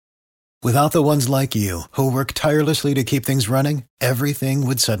Without the ones like you, who work tirelessly to keep things running, everything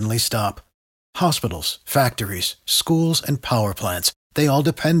would suddenly stop. Hospitals, factories, schools, and power plants, they all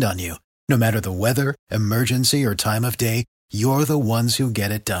depend on you. No matter the weather, emergency, or time of day, you're the ones who get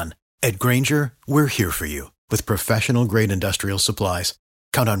it done. At Grainger, we're here for you with professional-grade industrial supplies.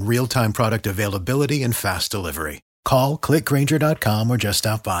 Count on real-time product availability and fast delivery. Call, clickgrainger.com, or just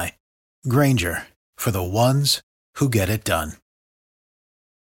stop by. Grainger, for the ones who get it done.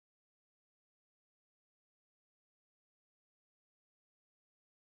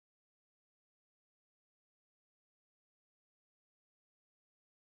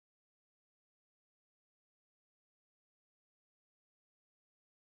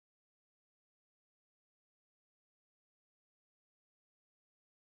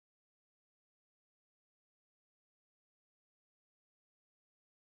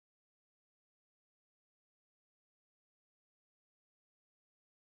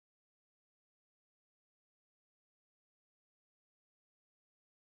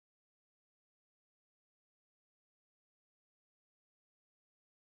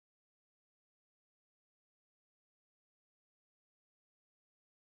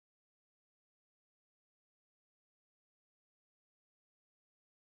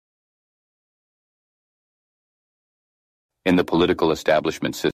 In the political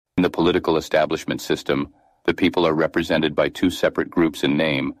establishment system, the people are represented by two separate groups in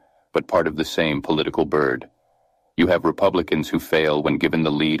name, but part of the same political bird. You have Republicans who fail when given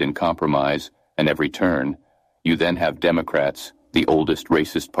the lead in compromise and every turn. You then have Democrats, the oldest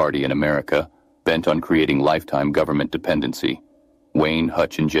racist party in America, bent on creating lifetime government dependency. Wayne,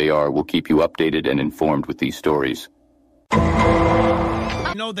 Hutch, and JR will keep you updated and informed with these stories.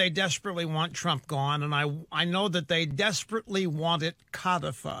 I know they desperately want Trump gone, and I know that they desperately want it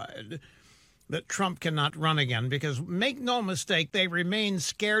codified, that Trump cannot run again, because make no mistake, they remain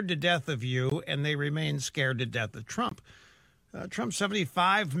scared to death of you, and they remain scared to death of Trump. Trump,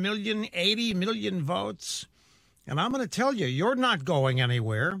 75 million, 80 million votes, and I'm going to tell you, you're not going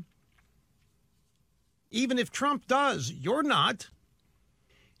anywhere. Even if Trump does, you're not.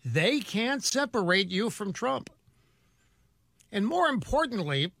 They can't separate you from Trump. And more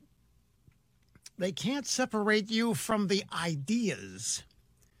importantly, they can't separate you from the ideas.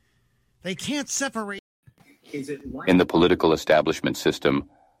 They can't separate. In the political establishment system,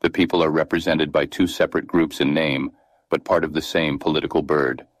 the people are represented by two separate groups in name, but part of the same political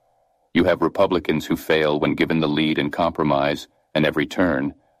bird. You have Republicans who fail when given the lead in compromise and every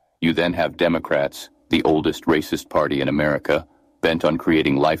turn. You then have Democrats, the oldest racist party in America, bent on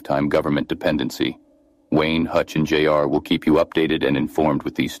creating lifetime government dependency. Wayne, Hutch, and JR will keep you updated and informed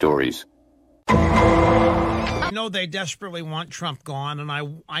with these stories. I know they desperately want Trump gone, and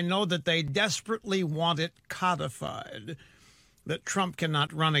I know that they desperately want it codified, that Trump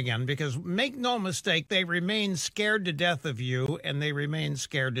cannot run again, because make no mistake, they remain scared to death of you, and they remain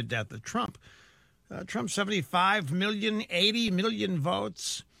scared to death of Trump. Trump, 75 million, 80 million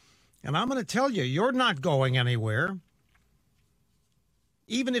votes, and I'm going to tell you, you're not going anywhere.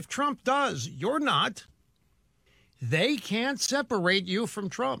 Even if Trump does, you're not. They can't separate you from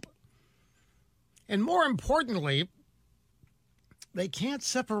Trump. And more importantly, they can't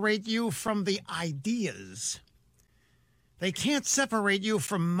separate you from the ideas. They can't separate you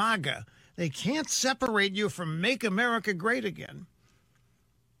from MAGA. They can't separate you from Make America Great Again,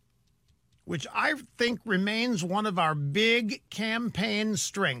 which I think remains one of our big campaign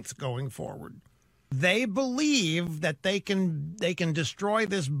strengths going forward. They believe that they can destroy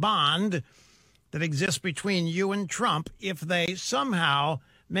this bond that exists between you and Trump if they somehow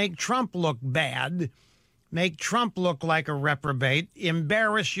make Trump look bad, make Trump look like a reprobate,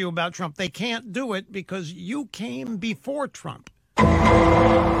 embarrass you about Trump. They can't do it because you came before Trump.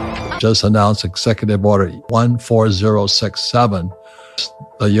 Just announced Executive Order 14067.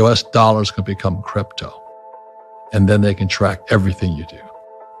 The U.S. dollars can become crypto, and then they can track everything you do.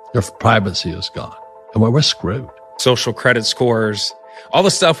 Your privacy is gone, and we're screwed. Social credit scores, all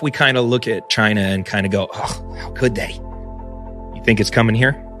the stuff we kind of look at China and kind of go, oh, how could they? You think it's coming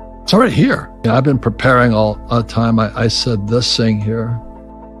here? It's already here. I've been preparing all the time. I said this thing here,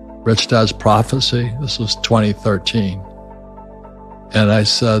 Rich Dad's Prophecy. This was 2013. And I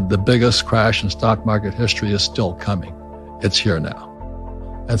said the biggest crash in stock market history is still coming. It's here now.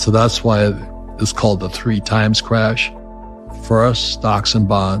 And so that's why it's called the 3 times crash. First, stocks and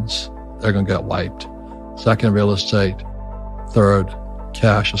bonds, they're going to get wiped. Second, real estate. Third,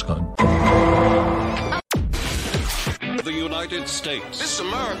 cash is going. The United States. This is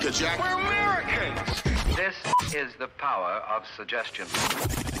America, Jack. We're Americans. This is the power of suggestion.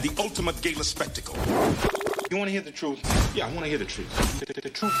 The ultimate gala spectacle. You want to hear the truth? Yeah, I want to hear the truth. The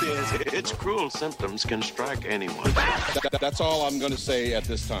truth is, Its cruel symptoms can strike anyone. that's all I'm going to say at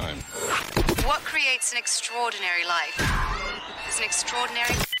this time. What creates an extraordinary life is an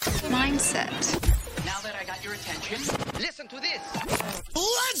extraordinary mindset. Now that I got your attention, listen to this.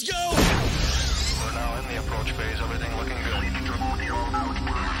 Let's go! We're now in the approach phase. Everything looking good. Controlling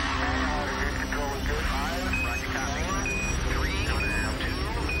good. Roger, copy. 3, 2,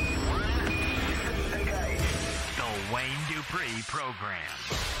 1. The Wayne Dupree Program.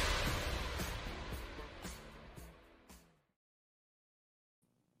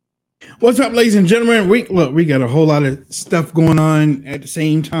 What's up, ladies and gentlemen? We got a whole lot of stuff going on at the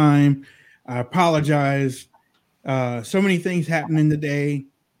same time. I apologize. So many things happening today.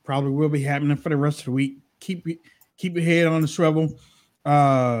 Probably will be happening for the rest of the week. Keep your head on the swivel.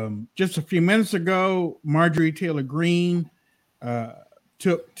 Just a few minutes ago, Marjorie Taylor Greene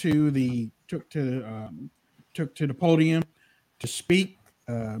took to the podium to speak.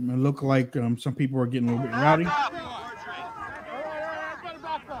 It looked like some people were getting a little bit rowdy.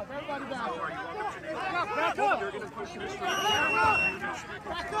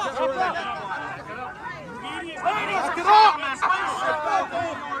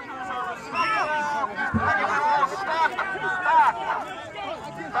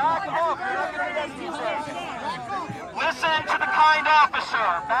 Listen to the kind officer.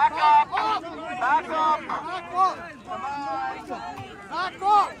 Back up. Back up. Back up.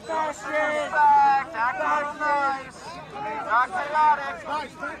 Back. Act a little nice. Not chaotic.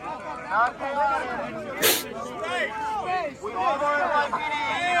 Not chaotic. We all learn NYPD.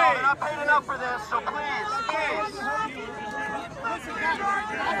 You know, they're not paid enough for this, so please.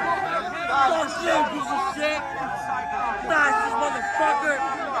 Bullshit, piece of shit. Fascist motherfucker.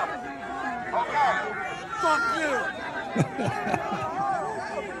 Okay. Fuck you.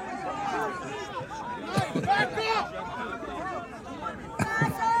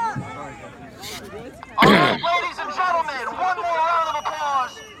 All right, ladies and gentlemen, one more round of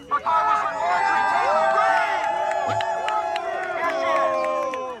applause for Congressman Marjorie Taylor Greene. Here she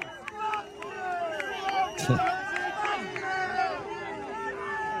is.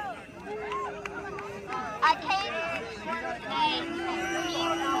 I came today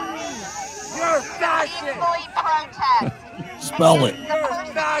You're a fascist. peacefully protest. Spell it. The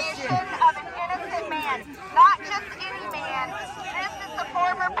persecution of an innocent man, not just any man. This is the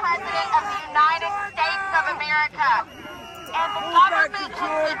former president of the United States of America. And the government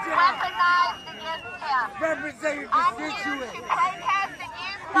has been weaponized against him. Represent your I'm here to constituents. protest and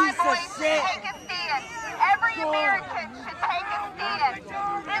use my Piece of voice to shit. take a stand. Every American should take a stand.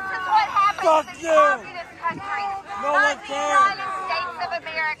 This is what happens Fuck in you. communist countries, No not one the cares. United States of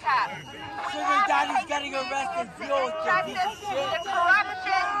America. Sugar Daddy's getting arrested. Deal with your piece of shit. The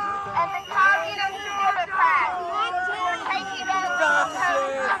corruption and the communist Democrats who are taking over the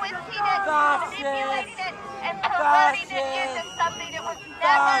code, twisting it, manipulating it, and perverting it into something that was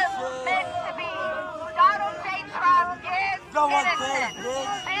never meant to be. Donald J. Trump is No one cares, innocent.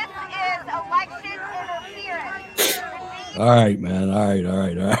 bitch. This is election interference. All right, man. All right.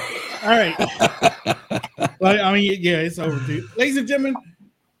 All right. Well, I mean, yeah, it's over, dude. Ladies and gentlemen,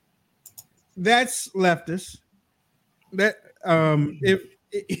 that's leftist. That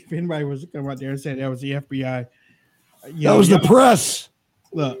if anybody was to come out there and say that was the FBI, That was the press.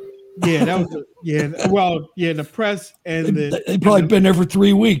 Look, yeah, that was the press and They've probably been there for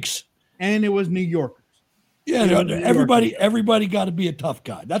 3 weeks. And it was New Yorkers. Yeah, everybody got to be a tough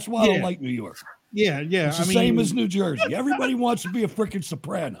guy. That's why I don't like New York. Yeah. It's the same as New Jersey. Everybody wants to be a freaking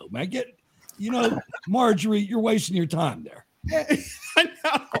soprano, man. Marjorie, you're wasting your time there. I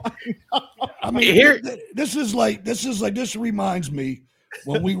know. I mean, this reminds me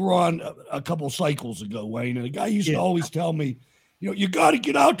when we were on a couple cycles ago, Wayne, and the guy used to always tell me, you got to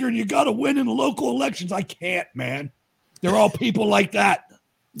get out there and you got to win in the local elections. I can't, man. They're all people like that.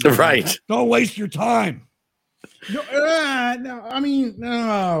 Right. Don't waste your time. No, I mean,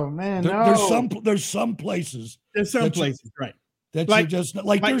 no, man. There's some places. Right. That you just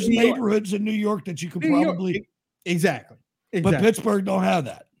like there's neighborhoods in New York that you could probably exactly. But Pittsburgh don't have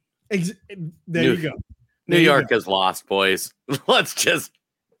that. There you go. New York is lost, boys. Let's just.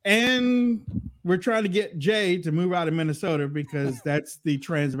 And we're trying to get Jay to move out of Minnesota because that's the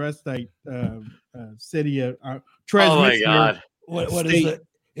transvestite city of Oh my God! What is it?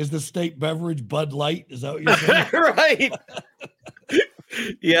 Is the state beverage Bud Light? Is that what you're saying? Right.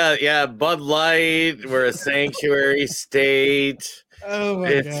 Yeah. Bud Light. We're a sanctuary state. Oh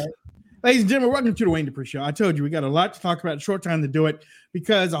my God. Ladies and gentlemen, welcome to the Wayne Dupree Show. I told you we got a lot to talk about, short time to do it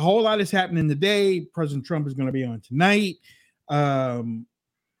because a whole lot is happening today. President Trump is going to be on tonight. The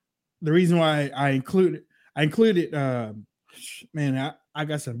reason why I I included, man, I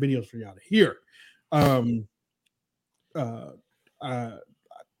got some videos for y'all to hear.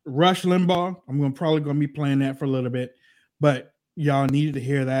 Rush Limbaugh. I'm probably gonna be playing that for a little bit, but y'all needed to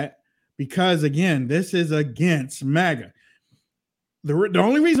hear that because again, this is against MAGA. The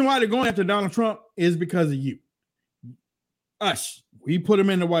only reason why they're going after Donald Trump is because of you. Us. We put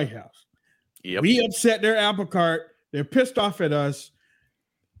him in the White House. Yep. We upset their apple cart. They're pissed off at us.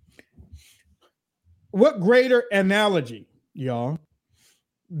 What greater analogy, y'all,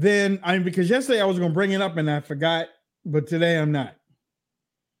 than because yesterday I was going to bring it up and I forgot, but today I'm not.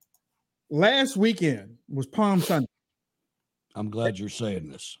 Last weekend was Palm Sunday. I'm glad you're saying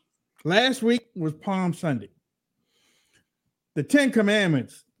this. Last week was Palm Sunday. The 10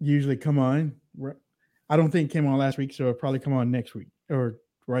 Commandments usually come on. I don't think it came on last week, so it'll probably come on next week. Or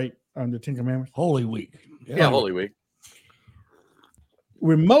right on the 10 Commandments. Holy Week. Yeah, Holy Week.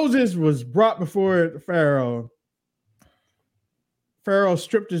 When Moses was brought before the Pharaoh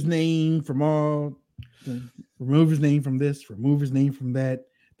stripped his name from all, remove his name from this, remove his name from that.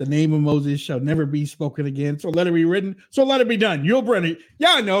 The name of Moses shall never be spoken again. So let it be written. So let it be done. You'll bring it.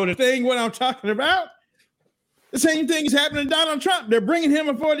 Y'all know the thing what I'm talking about. The same thing is happening to Donald Trump. They're bringing him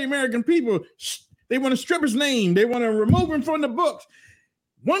before the American people. They want to strip his name. They want to remove him from the books.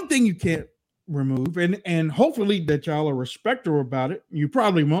 One thing you can't remove, and hopefully that y'all are respectful about it. You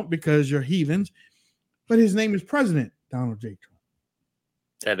probably won't because you're heathens. But his name is President Donald J. Trump.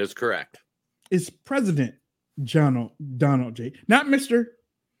 That is correct. It's President Donald J. Not Mr.,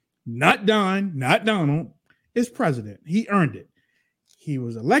 not Don, not Donald. It's President. He earned it. He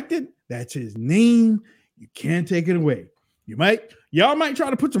was elected. That's his name. You can't take it away. Y'all might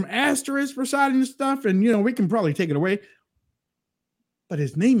try to put some asterisks beside his stuff, and we can probably take it away. But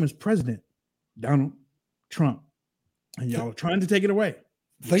his name is President Donald Trump, and y'all are trying to take it away.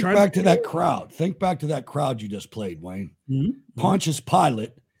 Think back to that crowd. Think back to that crowd you just played, Wayne. Mm-hmm. Pontius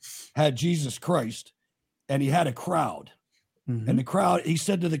Pilate had Jesus Christ, and he had a crowd. Mm-hmm. And the crowd, he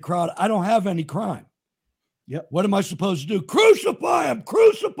said to the crowd, I don't have any crime. Yep. What am I supposed to do? Crucify him,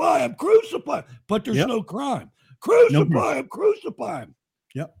 crucify him, crucify him. But there's no crime. Crucify him, crucify him.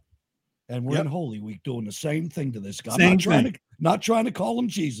 Yep. And we're in Holy Week doing the same thing to this guy. Not trying to call him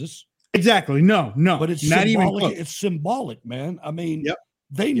Jesus. Exactly. No. But it's not symbolic. Even close. It's symbolic, man. I mean,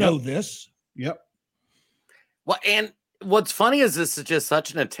 they know this. Yep. Well, and what's funny is this is just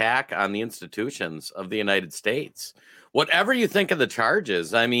such an attack on the institutions of the United States. Whatever you think of the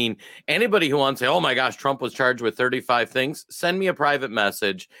charges, I mean, anybody who wants to say, oh my gosh, Trump was charged with 35 things, send me a private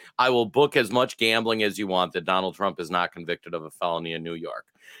message. I will book as much gambling as you want that Donald Trump is not convicted of a felony in New York.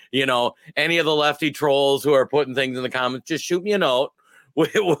 Any of the lefty trolls who are putting things in the comments, just shoot me a note.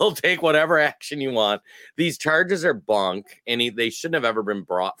 We'll take whatever action you want. These charges are bunk, and they shouldn't have ever been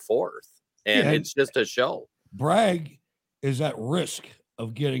brought forth. And it's just a show. Bragg is at risk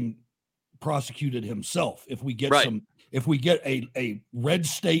of getting prosecuted himself if we get a red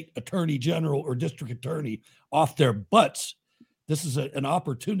state attorney general or district attorney off their butts. This is an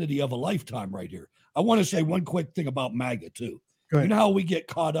opportunity of a lifetime right here. I want to say one quick thing about MAGA too. You know how we get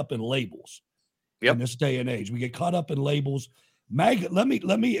caught up in labels in this day and age. We get caught up in labels. MAGA, let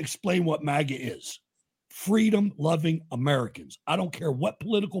me explain what MAGA is. Freedom-loving Americans. I don't care what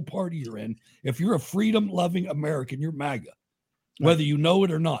political party you're in. If you're a freedom-loving American, you're MAGA, whether you know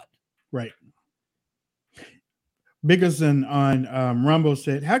it or not. Right. Bickerson on Rumble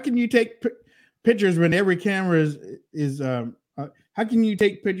said, how can you take pictures when every camera is how can you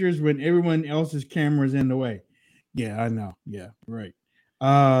take pictures when everyone else's camera is in the way? Yeah, I know. Yeah, right.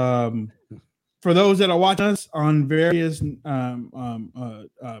 For those that are watching us on various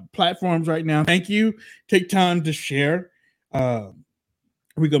platforms right now, thank you. Take time to share. We're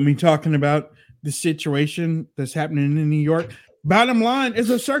going to be talking about the situation that's happening in New York. Bottom line, it's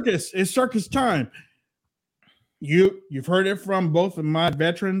a circus. It's circus time. You've heard it from both of my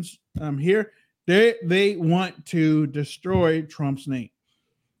veterans here. They want to destroy Trump's name.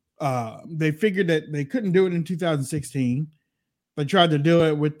 They figured that they couldn't do it in 2016. They tried to do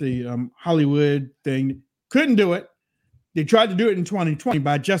it with the Hollywood thing. Couldn't do it. They tried to do it in 2020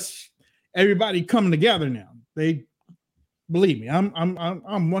 by just everybody coming together now. They believe me. I'm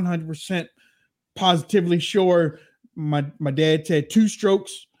 100% positively sure. My dad said 2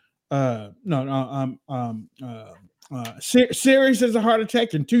 strokes. Serious as a heart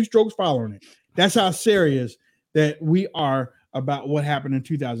attack and 2 strokes following it. That's how serious that we are about what happened in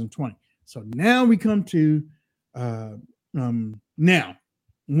 2020. So now we come to now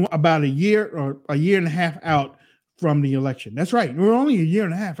about a year or a year and a half out from the election. That's right. We're only a year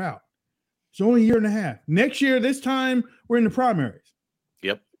and a half out. It's only a year and a half. Next year, this time we're in the primaries.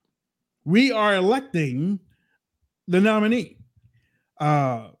 Yep. We are electing the nominee.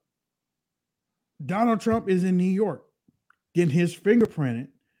 Donald Trump is in New York getting his fingerprinted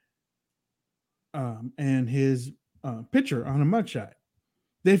and his picture on a mugshot.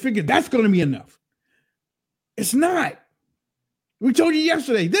 They figured that's going to be enough. It's not. We told you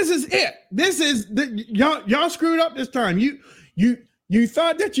yesterday. This is it. This is y'all screwed up this time. You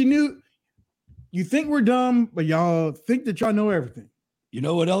thought that you knew. You think we're dumb, but y'all think that y'all know everything. You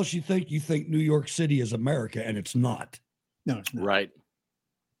know what else you think? You think New York City is America, and it's not. No, it's not. Right.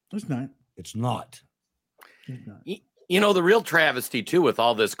 It's not. It's not. It's not. You know, the real travesty, too, with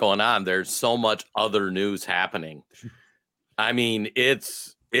all this going on, there's so much other news happening. I mean,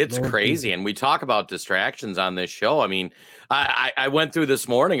 it's crazy. And we talk about distractions on this show. I mean, I went through this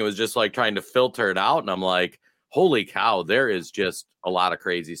morning. It was just like trying to filter it out. And I'm like, holy cow, there is just a lot of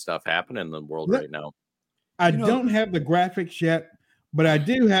crazy stuff happening in the world right now. I don't have the graphics yet, but I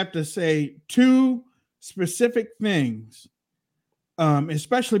do have to say two specific things,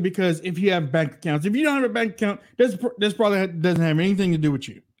 especially because if you have bank accounts, if you don't have a bank account, this probably doesn't have anything to do with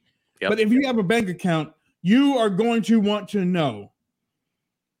you. Yep. But if you have a bank account, you are going to want to know.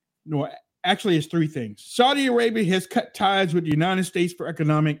 No, actually, it's three things. Saudi Arabia has cut ties with the United States for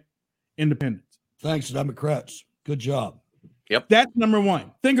economic independence. Thanks, Democrats. Good job. Yep. That's number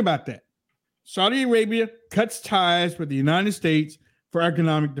one. Think about that. Saudi Arabia cuts ties with the United States for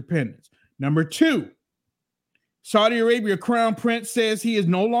economic independence. Number two, Saudi Arabia Crown Prince says he is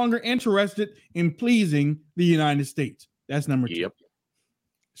no longer interested in pleasing the United States. That's number two. Yep.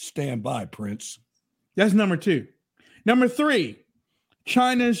 Stand by, Prince. That's number two. Number three,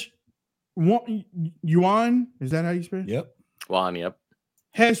 China's yuan, is that how you spell it? Yep. Yuan, yep.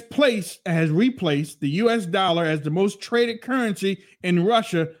 Has replaced the US dollar as the most traded currency in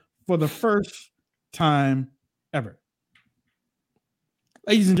Russia for the first time ever.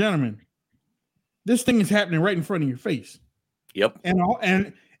 Ladies and gentlemen, this thing is happening right in front of your face. Yep.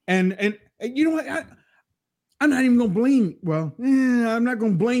 And you know what? I'm not even going to blame. Well, I'm not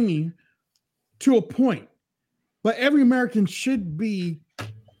going to blame you to a point, but every American should be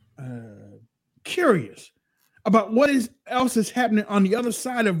curious about what else is happening on the other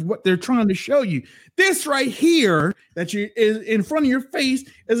side of what they're trying to show you. This right here that is in front of your face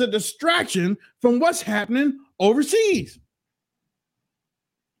is a distraction from what's happening overseas.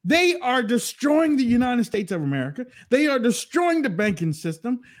 They are destroying the United States of America. They are destroying the banking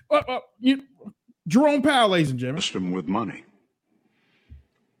system. Jerome Powell, ladies and gentlemen. System with money.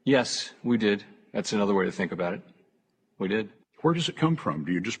 Yes, we did. That's another way to think about it. We did. Where does it come from?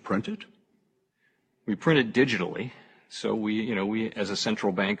 Do you just print it? We print it digitally. So we as a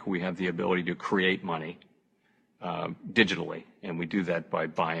central bank, we have the ability to create money digitally, and we do that by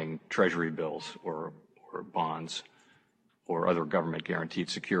buying treasury bills or bonds or other government guaranteed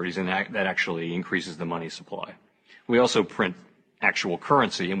securities, and that actually increases the money supply. We also print actual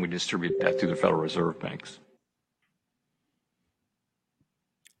currency, and we distribute that through the Federal Reserve banks.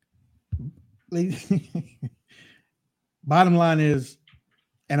 Bottom line is,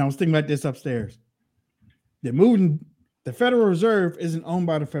 and I was thinking about this upstairs, the Federal Reserve isn't owned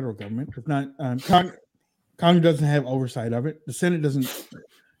by the federal government. It's not. Congress doesn't have oversight of it. The Senate doesn't.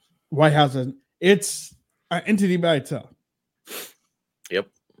 White House doesn't. It's an entity by itself. Yep.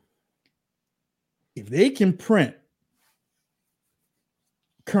 If they can print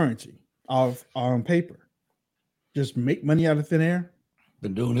currency on paper, just make money out of thin air.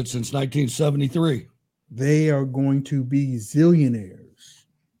 Been doing it since 1973. They are going to be zillionaires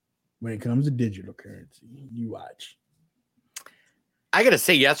when it comes to digital currency. You watch. I got to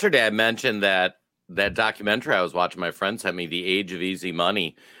say, yesterday I mentioned that documentary I was watching. My friend sent me, The Age of Easy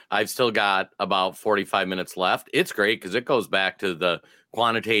Money. I've still got about 45 minutes left. It's great because it goes back to the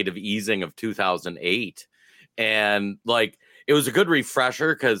quantitative easing of 2008. And it was a good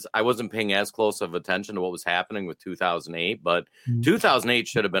refresher because I wasn't paying as close of attention to what was happening with 2008, but 2008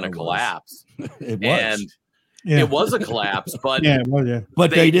 should have been a collapse. It was. And it was a collapse, but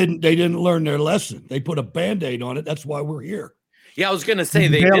But they didn't learn their lesson. They put a Band-Aid on it. That's why we're here. Yeah, I was going to say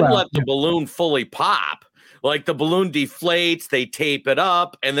they didn't let the balloon fully pop. Like the balloon deflates, they tape it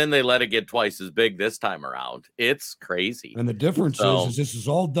up, and then they let it get twice as big this time around. It's crazy. And the difference is this is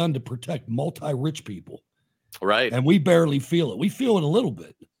all done to protect multi-rich people. Right. And we barely feel it. We feel it a little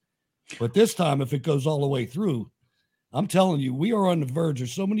bit. But this time, if it goes all the way through, I'm telling you, we are on the verge of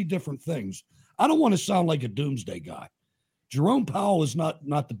so many different things. I don't want to sound like a doomsday guy. Jerome Powell is not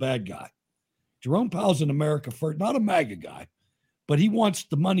the bad guy. Jerome Powell's an America first, not a MAGA guy, but he wants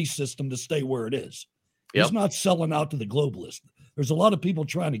the money system to stay where it is. Yep. He's not selling out to the globalists. There's a lot of people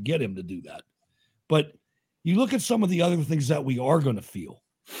trying to get him to do that. But you look at some of the other things that we are going to feel.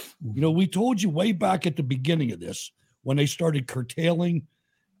 You know, we told you way back at the beginning of this when they started curtailing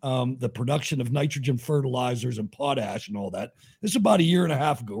the production of nitrogen fertilizers and potash and all that. This is about a year and a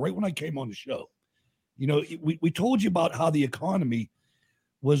half ago, right when I came on the show. You know, we told you about how the economy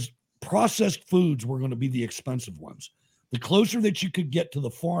was processed foods were going to be the expensive ones. The closer that you could get to the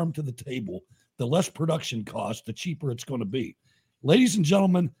farm, to the table, the less production cost, the cheaper it's going to be. Ladies and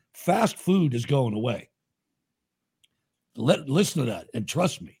gentlemen, fast food is going away. Listen to that and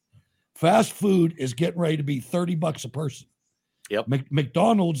trust me. Fast food is getting ready to be $30 a person. Yep.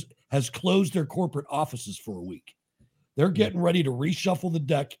 McDonald's has closed their corporate offices for a week. They're getting ready to reshuffle the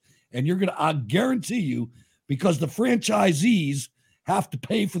deck, and I guarantee you, because the franchisees have to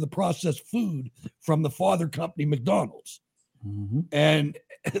pay for the processed food from the father company, McDonald's. Mm-hmm. And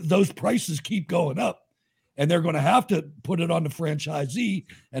those prices keep going up, and they're going to have to put it on the franchisee,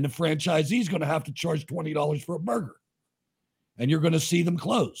 and the franchisee is going to have to charge $20 for a burger. And you're going to see them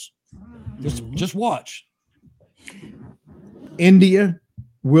close. Just watch. India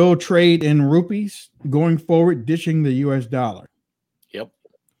will trade in rupees going forward, ditching the U.S. dollar. Yep.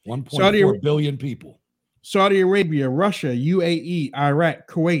 1.4 billion people. Saudi Arabia, Russia, UAE, Iraq,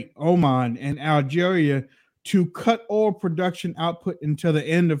 Kuwait, Oman, and Algeria to cut oil production output until the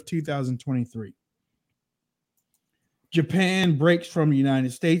end of 2023. Japan breaks from the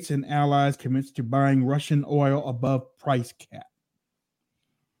United States and allies commits to buying Russian oil above price cap.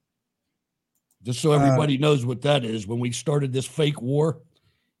 Just so everybody knows what that is, when we started this fake war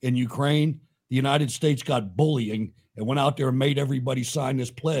in Ukraine, the United States got bullying and went out there and made everybody sign this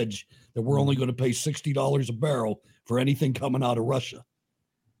pledge that we're only going to pay $60 a barrel for anything coming out of Russia.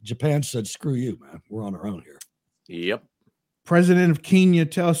 Japan said, screw you, man. We're on our own here. Yep. President of Kenya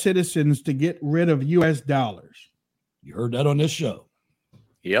tells citizens to get rid of U.S. dollars. You heard that on this show.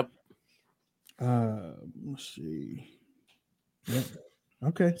 Yep. Let's see. Yep.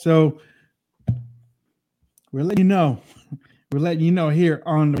 Okay, so we're letting you know. We're letting you know here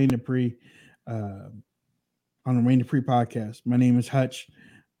on the Rain Dupree, podcast. My name is Hutch.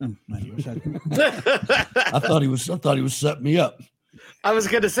 My name is Hutch. I thought he was setting me up. I was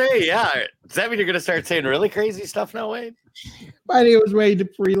going to say, yeah. Does that mean you're going to start saying really crazy stuff now, Wade? My name is Wade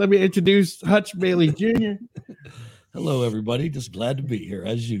Dupree. Let me introduce Hutch Bailey Jr. Hello, everybody. Just glad to be here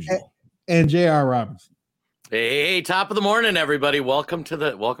as usual. And J.R. Robinson. Hey, top of the morning, everybody. Welcome to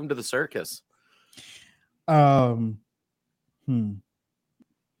the circus.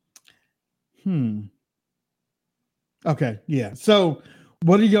 Okay, yeah. So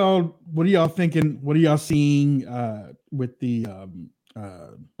what are y'all thinking? What are y'all seeing with the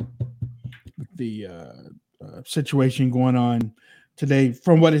situation going on today?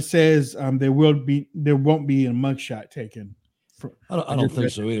 From what it says, there won't be a mugshot taken. I don't think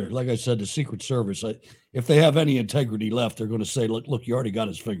so either. Like I said, the Secret Service, if they have any integrity left, they're going to say, look, you already got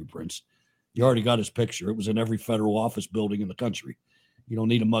his fingerprints. You already got his picture. It was in every federal office building in the country. You don't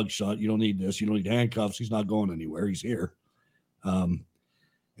need a mugshot. You don't need this. You don't need handcuffs. He's not going anywhere. He's here. And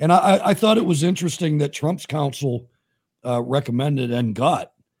I thought it was interesting that Trump's counsel recommended and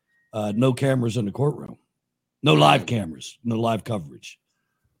got no cameras in the courtroom. No live cameras. No live coverage.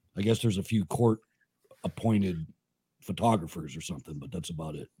 I guess there's a few court-appointed photographers or something, but that's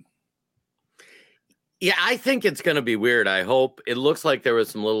about it. Yeah, I think it's going to be weird. I hope it looks like there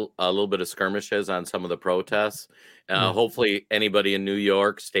was a little bit of skirmishes on some of the protests. Hopefully anybody in New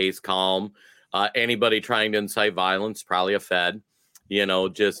York stays calm. Anybody trying to incite violence, probably a Fed,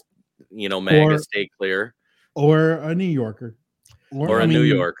 MAGA, stay clear. Or a New Yorker. New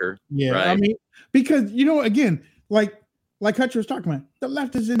Yorker. Yeah. Right? I mean, because, again, like Hutcher was talking about, the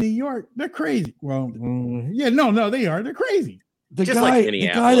left is in New York. They're crazy. Well, they are. They're crazy. The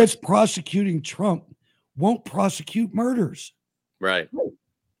guy that's prosecuting Trump won't prosecute murders. Right.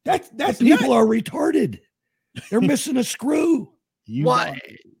 That's people are retarded. They're missing a screw. Why?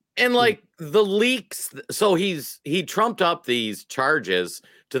 And like the leaks, so he trumped up these charges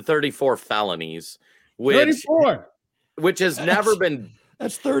to 34 felonies, which 34, which has never been.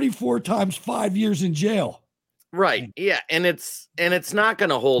 That's 34 times 5 years in jail. Right. Yeah. And it's not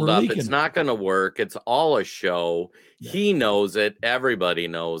going to hold up. It's not going to work. It's all a show. Yeah. He knows it. Everybody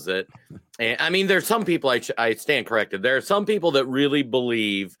knows it. And I mean, there's some people, I stand corrected. There are some people that really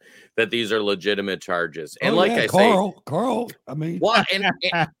believe that these are legitimate charges. And Carl, I mean, well,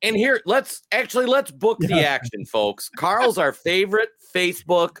 and here, let's book the action, folks. Carl's our favorite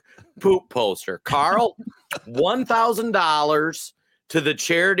Facebook poop poster. Carl, $1,000 to the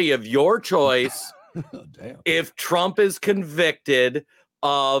charity of your choice. Damn. If Trump is convicted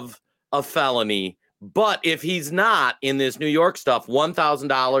of a felony But if he's not in this New York stuff,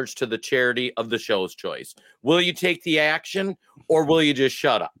 $1,000 to the charity of the show's choice. Will you take the action or will you just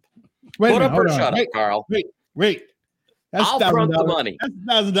shut up? Put up or shut up, Carl. Wait. I'll front the money.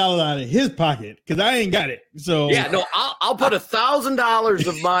 That's $1,000 out of his pocket because I ain't got it. So yeah, no, I'll put $1,000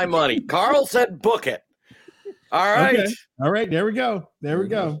 of my money. Carl said book it. All right. Okay. All right. There we go.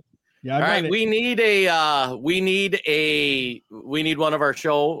 Yeah. All right. We need one of our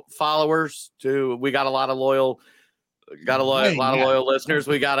show followers we got a lot of loyal listeners.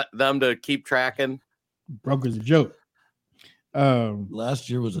 We got them to keep tracking. Broker's a joke. Last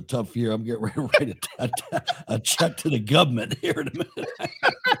year was a tough year. I'm getting ready to write a check to the government here in a minute.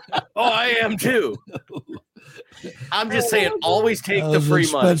 Oh, I am too. I'm just saying, always take the free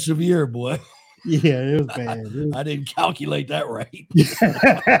money. Expensive year, boy. Yeah, it was bad. I didn't calculate that right.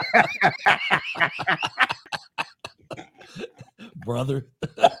 Brother.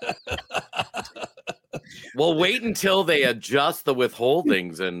 Well, wait until they adjust the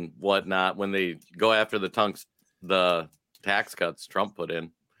withholdings and whatnot when they go after the tax cuts Trump put in.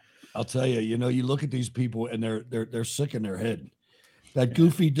 I'll tell you, you look at these people and they're sick in their head. That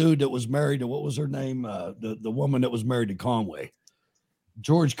goofy dude that was married to, what was her name? The woman that was married to Conway.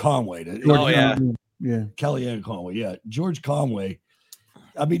 George Conway. Yeah. Kellyanne Conway. Yeah. George Conway.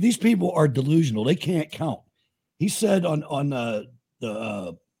 I mean, these people are delusional. They can't count. He said on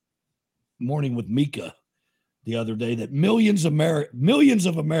the Morning with Mika the other day that millions of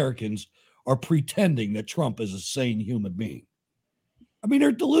Americans are pretending that Trump is a sane human being. I mean,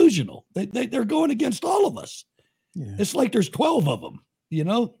 they're delusional. They're going against all of us. Yeah. It's like there's 12 of them.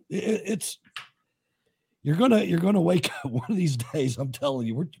 You're gonna wake up one of these days. I'm telling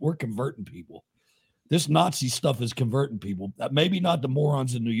you, we're converting people. This Nazi stuff is converting people. Maybe not the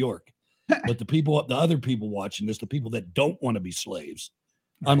morons in New York, but the other people watching this, the people that don't want to be slaves,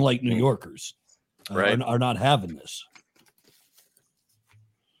 unlike New Yorkers, are not having this.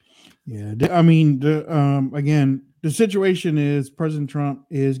 Yeah, I mean, again, the situation is President Trump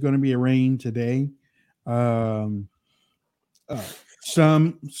is going to be arraigned today. Some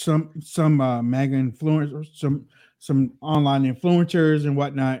MAGA influencers, some online influencers and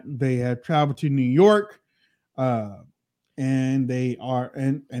whatnot, they have traveled to New York, and they are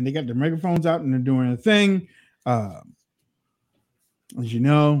and they got their megaphones out and they're doing a thing. As you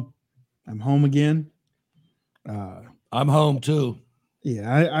know, I'm home again. I'm home too.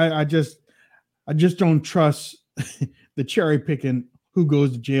 Yeah, I just don't trust the cherry picking who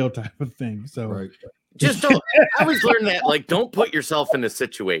goes to jail type of thing. So right. Just don't. I always learn that, like, don't put yourself in a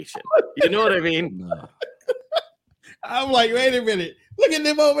situation. You know what I mean? No. I'm like, wait a minute, look at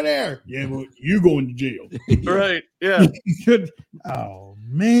them over there. Yeah, well, you going to jail, right? Yeah. Oh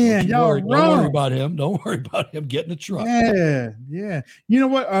man, y'all don't worry about him. Don't worry about him getting a truck. Yeah. You know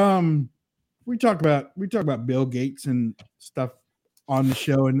what? We talk about Bill Gates and stuff on the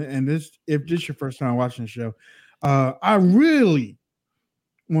show, and this, if this is your first time watching the show, I really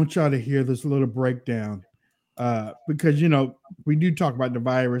want y'all to hear this little breakdown, because we do talk about the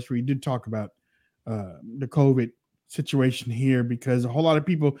virus, we do talk about the COVID situation here, because a whole lot of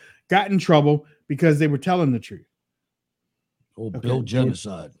people got in trouble because they were telling the truth. Bill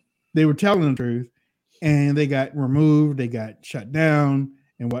genocide. They were telling the truth, and they got removed, they got shut down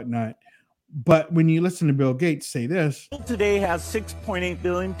and whatnot. But when you listen to Bill Gates say this, today has 6.8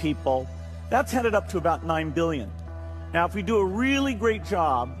 billion people. That's headed up to about 9 billion. Now, if we do a really great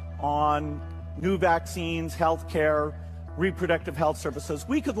job on new vaccines, healthcare, reproductive health services,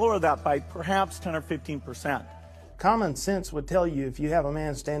 we could lower that by perhaps 10 or 15%. Common sense would tell you, if you have a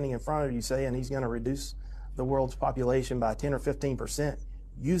man standing in front of you saying he's going to reduce the world's population by 10 or 15%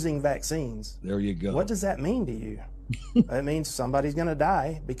 using vaccines. There you go. What does that mean to you? It means somebody's going to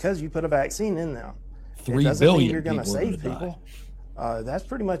die because you put a vaccine in them. 3 billion you're going to people save people. That's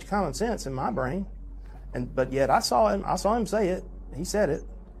pretty much common sense in my brain. But yet I saw him say it. He said it.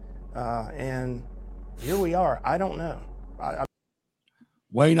 And here we are. I don't know.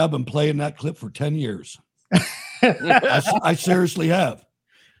 Wayne, I've been playing that clip for 10 years. I seriously have.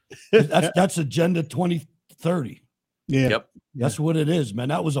 That's Agenda 2030. Yeah. Yep. That's what it is, man.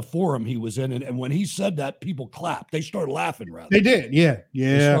 That was a forum he was in. And when he said that, people clapped. They started laughing, rather. They did. Yeah.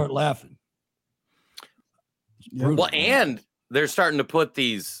 They started laughing. Well, and they're starting to put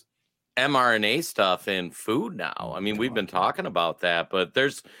these mRNA stuff in food now. I mean, we've been talking about that, but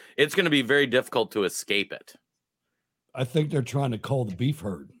it's going to be very difficult to escape it. I think they're trying to call the beef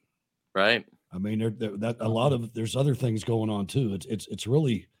herd. Right. I mean, there's other things going on too. It's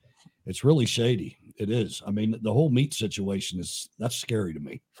really shady. It is. I mean, the whole meat situation that's scary to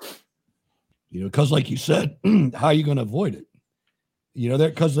me. Because like you said, how are you going to avoid it? You know,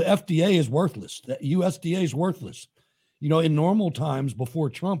 that because the FDA is worthless. The USDA is worthless. You know, in normal times before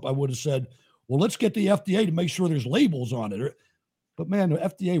Trump, I would have said, well, let's get the FDA to make sure there's labels on it. But man, the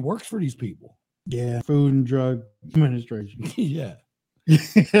FDA works for these people. Yeah. Food and Drug Administration. Yeah.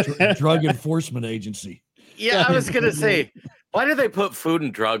 Drug Enforcement Agency. Yeah, I was going to say, why do they put food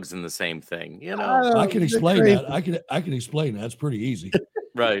and drugs in the same thing? You know, I can explain that. I can explain that. It's pretty easy.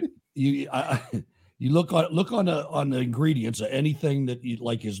 Right. You look on the ingredients of anything that you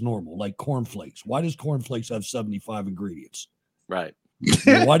like is normal, like cornflakes. Why does cornflakes have 75 ingredients? Right. You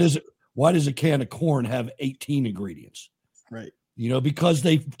know, why does a can of corn have 18 ingredients? Right. You know, because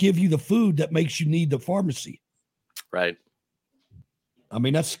they give you the food that makes you need the pharmacy. Right. I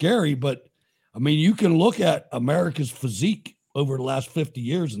mean, that's scary, but I mean, you can look at America's physique over the last 50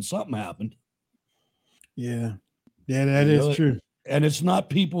 years and something happened. Yeah. Yeah, that is true. And it's not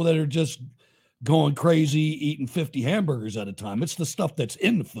people that are just going crazy eating 50 hamburgers at a time. It's the stuff that's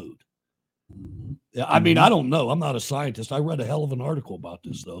in the food. Mm-hmm. I mean, I don't know. I'm not a scientist. I read a hell of an article about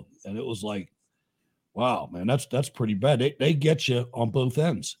this, though. And it was like, wow, man, that's pretty bad. They get you on both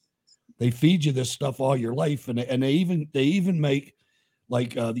ends. They feed you this stuff all your life. And they even make,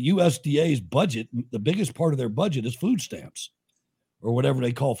 like the USDA's budget, the biggest part of their budget is food stamps or whatever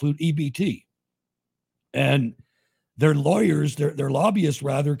they call food, EBT. And their lawyers, their lobbyists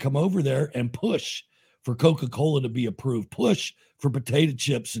rather, come over there and push for Coca-Cola to be approved, push for potato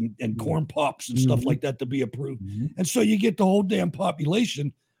chips and corn pops and stuff like that to be approved. Mm-hmm. And so you get the whole damn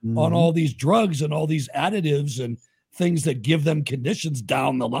population on all these drugs and all these additives and things that give them conditions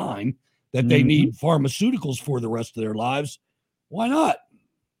down the line that they need pharmaceuticals for the rest of their lives. Why not?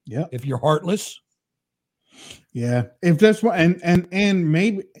 Yeah. If you're heartless. Yeah. If that's what, and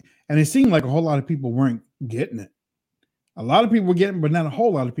maybe, and it seemed like a whole lot of people weren't getting it. A lot of people were getting it, but not a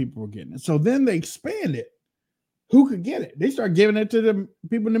whole lot of people were getting it. So then they expanded who could get it. They start giving it to the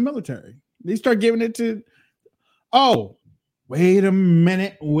people in the military. They start giving it to, wait a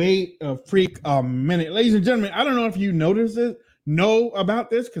minute. Wait a freak a minute. Ladies and gentlemen, I don't know if you know about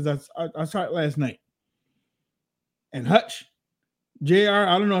this because I saw it last night. And Hutch, JR,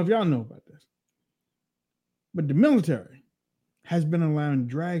 I don't know if y'all know about this, but the military has been allowing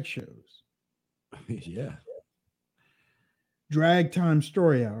drag shows. Yeah. Drag time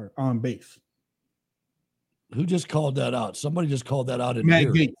story hour on base. Who just called that out? Somebody just called that out in Matt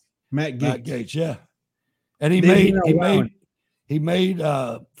here. Gates. Matt Gates, yeah. And he made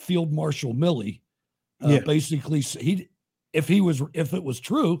Field Marshal Milley basically if it was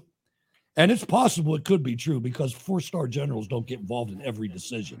true, and it's possible it could be true because 4-star generals don't get involved in every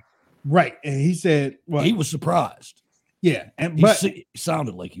decision. Right. And he said, well, he was surprised. Yeah. He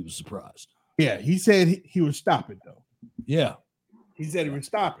sounded like he was surprised. Yeah. He said he would stop it though. Yeah. He said he would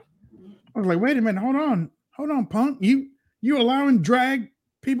stop it. I was like, wait a minute. Hold on, punk. You allowing drag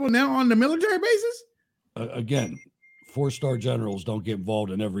people now on the military bases? Again, 4-star generals don't get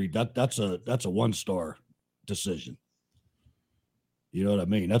involved in every, that's a 1-star decision. You know what I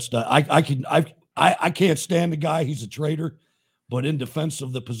mean? That's not, I can't stand the guy. He's a traitor, but in defense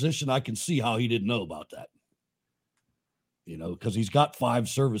of the position, I can see how he didn't know about that. You know, because he's got 5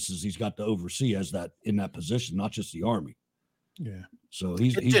 services he's got to oversee in that position, not just the Army. Yeah. So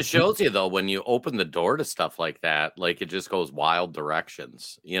it just shows you though, when you open the door to stuff like that, like it just goes wild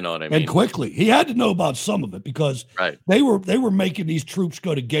directions. You know what I mean? And quickly, he had to know about some of it because they were making these troops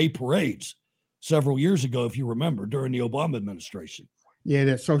go to gay parades several years ago, if you remember, during the Obama administration. Yeah,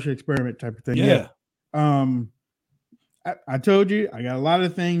 that social experiment type of thing. Yeah. I told you I got a lot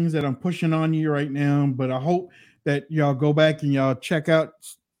of things that I'm pushing on you right now, but I hope that y'all go back and y'all check out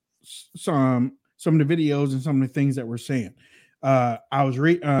some of the videos and some of the things that we're saying. I was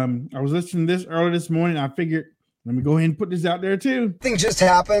listening to this earlier this morning. I figured, let me go ahead and put this out there too. Thing just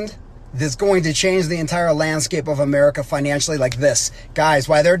happened that's going to change the entire landscape of America financially, like this. Guys,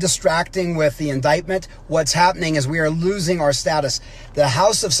 while they're distracting with the indictment, what's happening is we are losing our status. The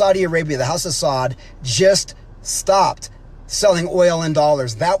House of Saudi Arabia, the House of Saud, just stopped selling oil in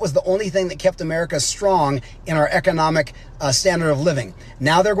dollars. That was the only thing that kept America strong in our economic standard of living.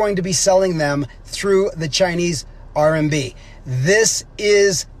 Now they're going to be selling them through the Chinese RMB. This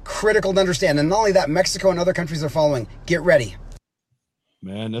is critical to understand. And not only that, Mexico and other countries are following. Get ready.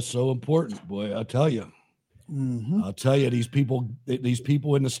 Man, that's so important, boy. I'll tell you. Mm-hmm. I'll tell you, these people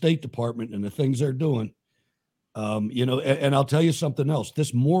in the State Department and the things they're doing, you know, and I'll tell you something else.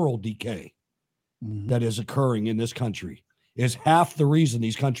 This moral decay that is occurring in this country is half the reason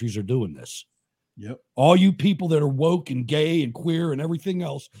these countries are doing this. Yep. All you people that are woke and gay and queer and everything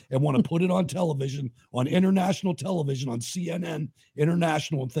else and want to put it on television, on international television, on CNN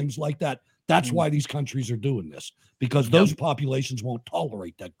International and things like that. That's why these countries are doing this, because those populations won't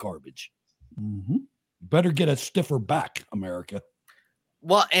tolerate that garbage. Better get a stiffer back, America.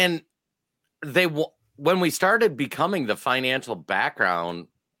 Well, and when we started becoming the financial background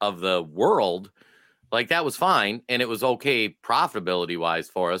of the world, like that was fine and it was okay profitability wise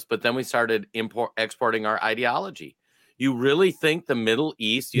for us, but then we started exporting our ideology. You really think the Middle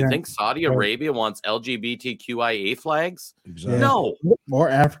East, you think Saudi Arabia wants LGBTQIA flags? Exactly. No. Or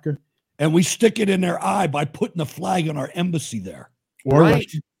Africa. And we stick it in their eye by putting a flag on our embassy there. Or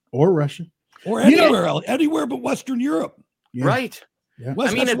Russia. Or Russia. Or anywhere else, anywhere but Western Europe. Yeah. Right. Yeah.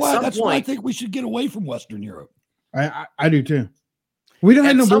 I mean, that's why I think we should get away from Western Europe. I do too. We don't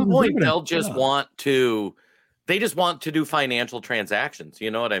have no At some business point, doing it. they'll just they just want to do financial transactions. You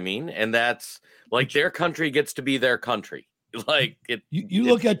know what I mean? And that's like their country gets to be their country. Like you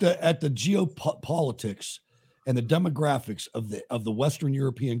look at the geopolitics and the demographics of the Western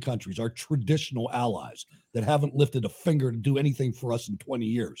European countries, our traditional allies that haven't lifted a finger to do anything for us in 20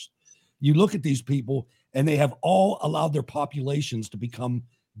 years. You look at these people and they have all allowed their populations to become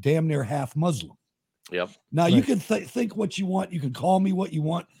damn near half Muslim. Yep. Now you can think what you want. You can call me what you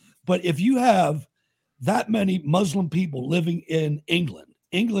want. But if you have that many Muslim people living in England,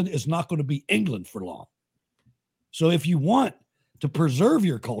 England is not going to be England for long. So if you want to preserve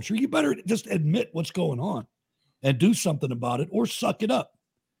your culture, you better just admit what's going on and do something about it or suck it up.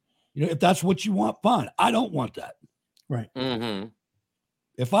 You know, if that's what you want, fine. I don't want that. Right. Mm-hmm.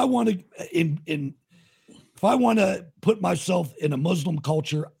 If I want to if I want to put myself in a Muslim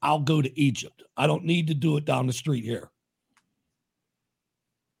culture, I'll go to Egypt. I don't need to do it down the street here.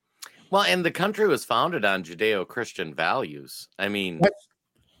 Well, and the country was founded on Judeo-Christian values. I mean,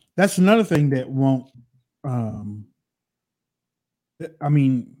 that's another thing that won't. That's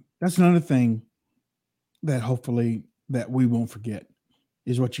another thing that hopefully that we won't forget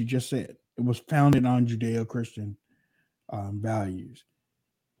is what you just said. It was founded on Judeo-Christian values.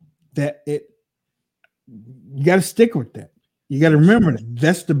 You got to stick with that. You got to remember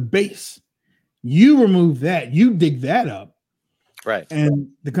that's the base. You remove that, you dig that up, right? And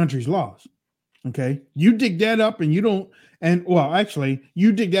the country's lost. Okay, you dig that up, and you don't. And well, actually,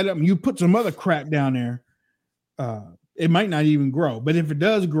 you dig that up, and you put some other crap down there. It might not even grow, but if it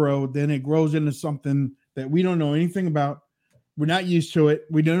does grow, then it grows into something that we don't know anything about. We're not used to it.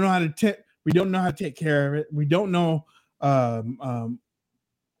 We don't know how to we don't know how to take care of it. We don't know the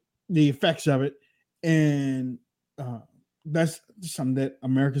effects of it, and that's something that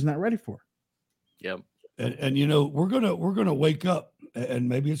America's not ready for. Yep. And you know, we're gonna wake up, and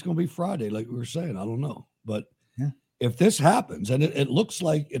maybe it's gonna be Friday, like we were saying. I don't know, but if this happens, and it looks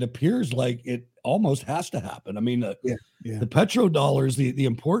like it appears like it almost has to happen. I mean, the petrodollars, the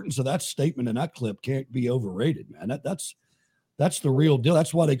importance of that statement in that clip can't be overrated, man. That's the real deal.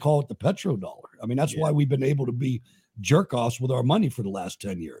 That's why they call it the petrodollar. I mean, that's why we've been able to be jerk offs with our money for the last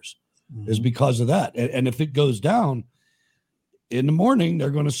 10 years, is because of that. And if it goes down in the morning, they're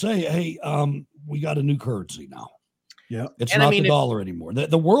going to say, hey, we got a new currency now. Yeah. It's not the dollar anymore.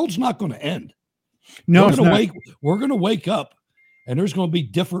 The world's not going to end. No, we're going to wake up and there's going to be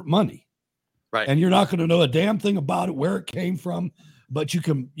different money. Right. And you're not going to know a damn thing about it, where it came from, but you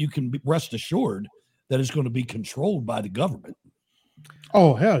can rest assured that it's going to be controlled by the government.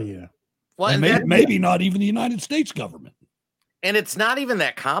 Oh, hell yeah. Well, and maybe not even the United States government. And it's not even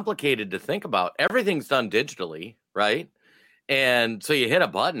that complicated to think about. Everything's done digitally, right? And so you hit a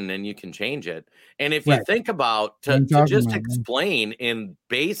button and you can change it. And if you think about to just explain in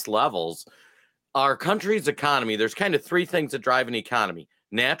base levels, our country's economy, there's kind of three things that drive an economy: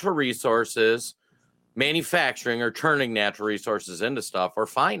 natural resources, manufacturing or turning natural resources into stuff, or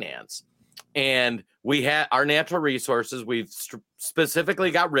finance. And we have our natural resources we've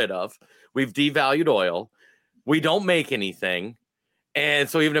specifically got rid of. We've devalued oil. We don't make anything. And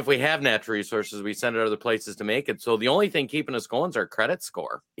so even if we have natural resources, we send it other places to make it. So the only thing keeping us going is our credit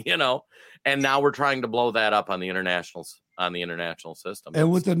score, you know, and now we're trying to blow that up on the international system.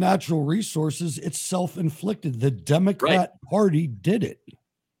 And with the natural resources, it's self-inflicted. The Democrat Party did it.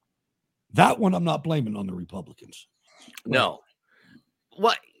 That one I'm not blaming on the Republicans. No.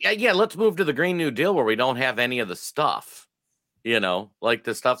 Well, yeah, let's move to the Green New Deal where we don't have any of the stuff. You know, like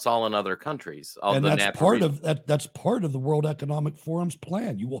the stuff's all in other countries. And that's part of that. That's part of the World Economic Forum's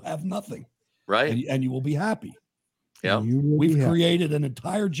plan. You will have nothing, right? And you will be happy. Yeah, we've created an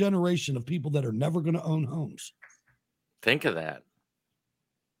entire generation of people that are never going to own homes. Think of that.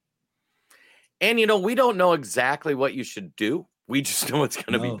 And you know, we don't know exactly what you should do. We just know it's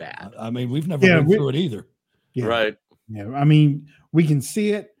going to be bad. I mean, we've never been through it either. Yeah. Right. Yeah. I mean, we can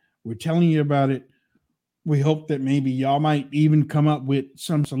see it. We're telling you about it. we hope that maybe y'all might even come up with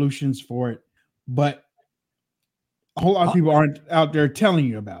some solutions for it. But a whole lot of people aren't out there telling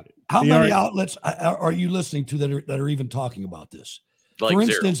you about it. How many outlets are you listening to that are even talking about this? Like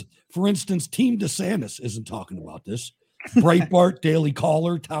for instance, Team DeSantis isn't talking about this. Breitbart, Daily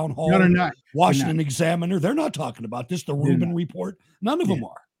Caller, Town Hall, No, they're not. Washington Examiner, they're not talking about this. The Rubin Report, none of them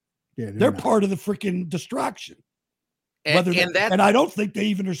are. Yeah, they're part of the freaking distraction. And I don't think they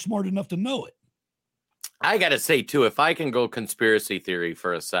even are smart enough to know it. I got to say, too, if I can go conspiracy theory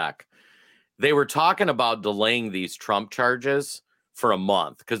for a sec, they were talking about delaying these Trump charges for a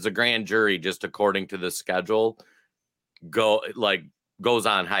month because the grand jury, just according to the schedule, goes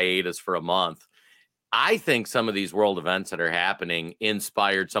on hiatus for a month. I think some of these world events that are happening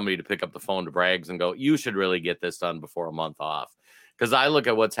inspired somebody to pick up the phone to Braggs and go, you should really get this done before a month off. Because I look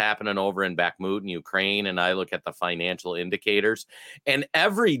at what's happening over in Bakhmut in Ukraine, and I look at the financial indicators, and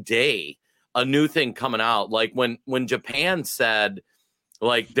every day a new thing coming out. Like when Japan said,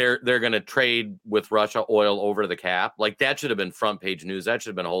 like they're going to trade with Russia oil over the cap, like that should have been front page news. That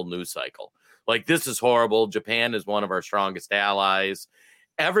should have been a whole news cycle. Like, this is horrible. Japan is one of our strongest allies.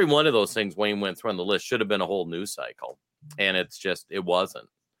 Every one of those things Wayne went through on the list should have been a whole news cycle, and it wasn't.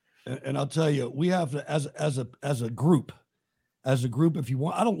 And I'll tell you, we have to, as a group, if you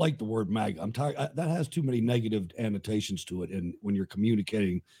want, I don't like the word MAGA. I'm tired. That has too many negative annotations to it. And when you're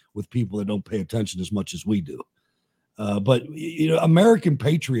communicating with people that don't pay attention as much as we do, but American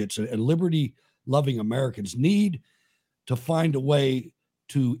patriots and liberty-loving Americans need to find a way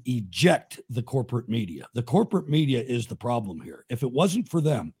to eject the corporate media. The corporate media is the problem here. If it wasn't for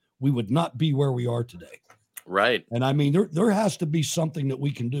them, we would not be where we are today. Right. And I mean, there has to be something that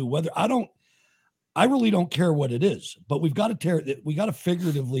we can do. Whether I really don't care what it is, but we got to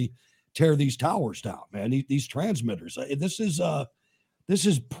figuratively tear these towers down, man. These transmitters. This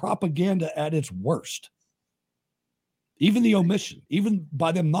is propaganda at its worst. Even the omission, even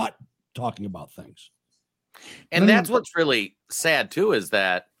by them not talking about things. And that's what's really sad, too, is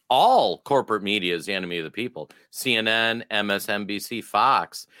that all corporate media is the enemy of the people. CNN, MSNBC,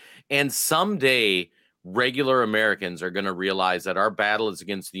 Fox. And someday, regular Americans are going to realize that our battle is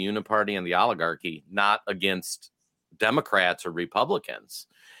against the uniparty and the oligarchy, not against Democrats or Republicans.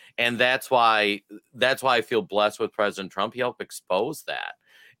 And that's why I feel blessed with President Trump. He helped expose that.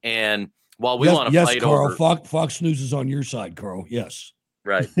 And while we want to fight Carl, over... Fox News is on your side, Carl. Yes.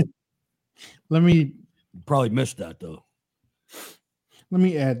 Right. Probably missed that, though. Let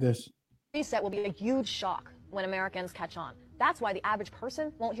me add this. Reset will be a huge shock when Americans catch on. That's why the average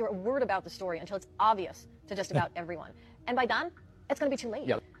person won't hear a word about the story until it's obvious to just about everyone. And by then, it's going to be too late.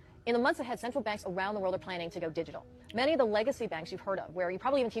 Yep. In the months ahead, central banks around the world are planning to go digital. Many of the legacy banks you've heard of, where you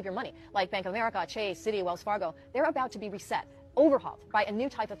probably even keep your money, like Bank of America, Chase, Citi, Wells Fargo, they're about to be reset, overhauled by a new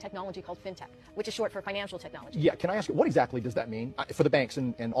type of technology called fintech, which is short for financial technology. Yeah, can I ask you, what exactly does that mean for the banks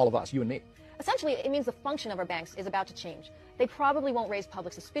and all of us, you and me? Essentially, it means the function of our banks is about to change. They probably won't raise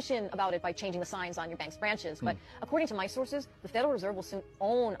public suspicion about it by changing the signs on your bank's branches, but according to my sources, the Federal Reserve will soon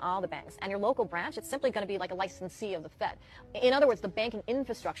own all the banks, and your local branch, it's simply going to be like a licensee of the Fed. In other words, the banking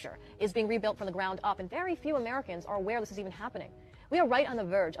infrastructure is being rebuilt from the ground up, and very few Americans are aware this is even happening. We are right on the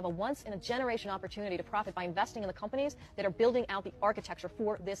verge of a once-in-a-generation opportunity to profit by investing in the companies that are building out the architecture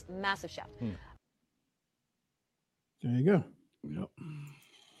for this massive shift. There you go. Yep.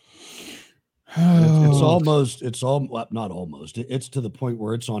 It's to the point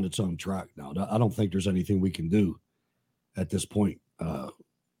where it's on its own track now. I don't think there's anything we can do at this point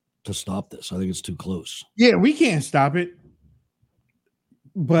to stop this. I think it's too close. Yeah, we can't stop it.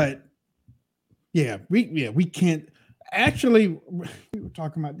 But we can't. Actually, we were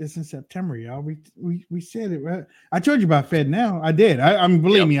talking about this in September, y'all. We said it, right? I told you about Fed Now. I did.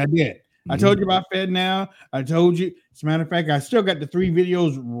 Believe me, I did. I told you about Fed Now. I told you. As a matter of fact, I still got the 3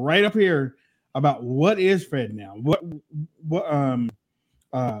 videos right up here about what is Fed Now. What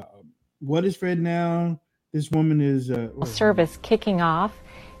is Fed Now? This woman is service kicking off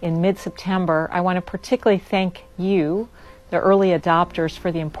in mid-September. I want to particularly thank you, the early adopters,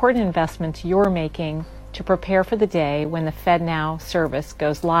 for the important investments you're making to prepare for the day when the Fed Now service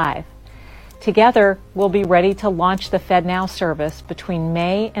goes live. Together, we'll be ready to launch the Fed Now service between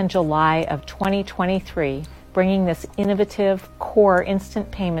May and July of 2023, bringing this innovative core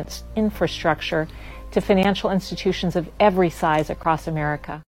instant payments infrastructure to financial institutions of every size across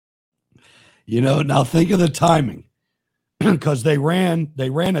America. Now think of the timing, because they ran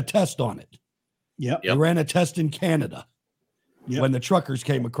a test on it. Yep. They ran a test in Canada when the truckers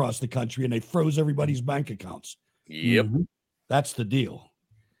came across the country and they froze everybody's bank accounts. Yep. That's the deal.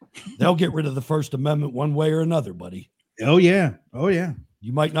 They'll get rid of the First Amendment one way or another, buddy. Oh, yeah.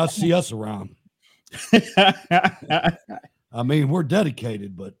 You might not see us around. I mean, we're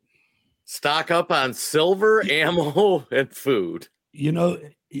dedicated, but stock up on silver, ammo, and food. You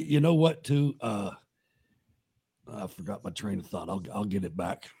know what? Too. I forgot my train of thought. I'll get it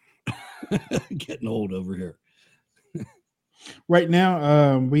back. Getting old over here. Right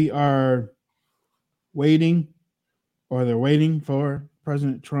now, we are waiting, or they're waiting for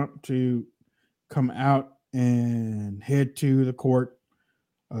President Trump to come out and head to the court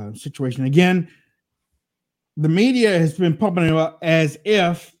situation. Again, the media has been pumping it up as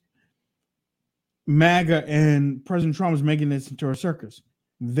if MAGA and President Trump is making this into a circus.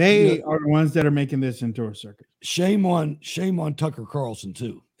 They are the ones that are making this into a circus. Shame on Tucker Carlson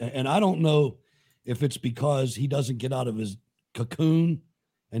too. And I don't know if it's because he doesn't get out of his cocoon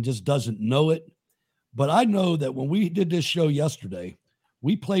and just doesn't know it. But I know that when we did this show yesterday,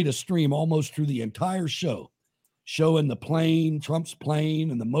 we played a stream almost through the entire show, showing the plane, Trump's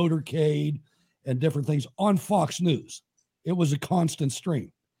plane, and the motorcade and different things on Fox News. It was a constant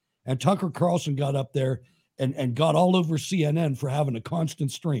stream. And Tucker Carlson got up there and got all over CNN for having a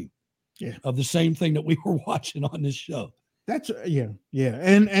constant stream of the same thing that we were watching on this show. That's yeah.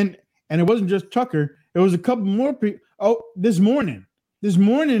 And it wasn't just Tucker. It was a couple more people. Oh, this morning,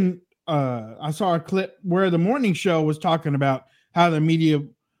 I saw a clip where the morning show was talking about how the media,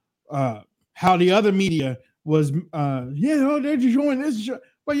 how the other media was, they're just doing this show.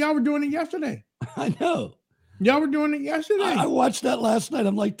 But y'all were doing it yesterday. I know. Y'all were doing it yesterday. I watched that last night.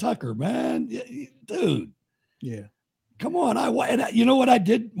 I'm like, Tucker, man, dude. Yeah. Come on. You know what I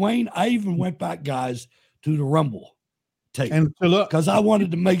did, Wayne? I even went back, guys, to the Rumble tape. And because I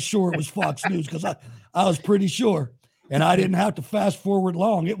wanted to make sure it was Fox News, because I was pretty sure. And I didn't have to fast forward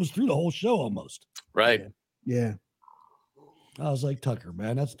long. It was through the whole show almost. Right. Yeah. I was like, Tucker,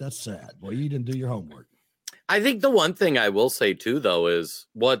 man, that's sad. Boy, you didn't do your homework. I think the one thing I will say too, though, is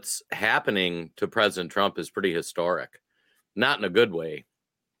what's happening to President Trump is pretty historic. Not in a good way,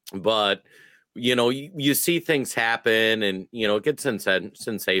 but you see things happen and, it gets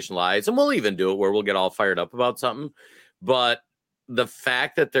sensationalized, and we'll even do it where we'll get all fired up about something. But the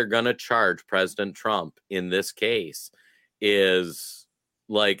fact that they're going to charge President Trump in this case is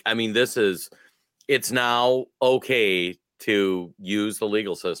it's now okay to use the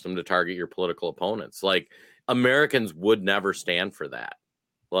legal system to target your political opponents. Like, Americans would never stand for that.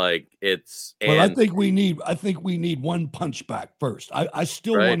 I think we need one punchback first. I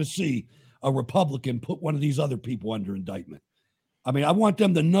still want to see a Republican put one of these other people under indictment. I mean, I want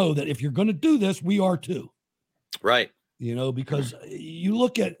them to know that if you're going to do this, we are too. Right. Because you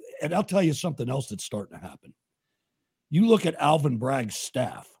look at, and I'll tell you something else that's starting to happen. You look at Alvin Bragg's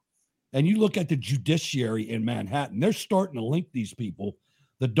staff, and you look at the judiciary in Manhattan. They're starting to link these people.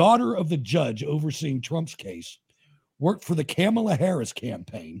 The daughter of the judge overseeing Trump's case worked for the Kamala Harris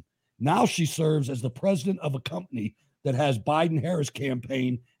campaign. Now she serves as the president of a company that has Biden-Harris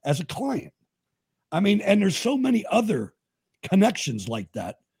campaign as a client. I mean, and there's so many other connections like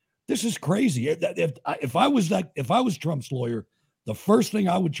that. This is crazy. If I was Trump's lawyer, the first thing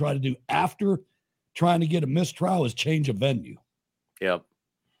I would try to do after trying to get a mistrial is change a venue. Yep.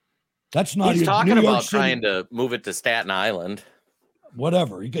 That's not. He's talking about trying to move it to Staten Island.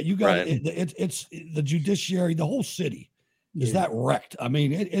 Whatever you got. Right. It's the judiciary. The whole city is that wrecked. I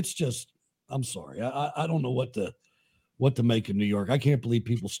mean, it's just. I'm sorry. I don't know what to make of New York. I can't believe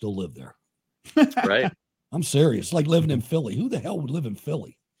people still live there. Right. I'm serious. Like living in Philly. Who the hell would live in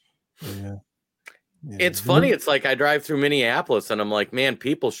Philly? Yeah. It's funny. It's like I drive through Minneapolis and I'm like, man,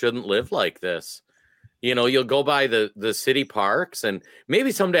 people shouldn't live like this. You'll go by the city parks, and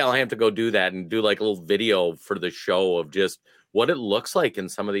maybe someday I'll have to go do that and do like a little video for the show of just what it looks like in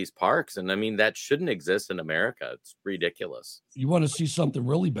some of these parks. And I mean, that shouldn't exist in America. It's ridiculous. You want to see something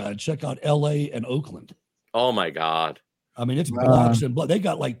really bad? Check out LA and Oakland. Oh my God. I mean, it's blocks and blood. They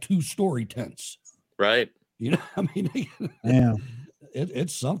got like 2-story tents. Right. I mean, yeah.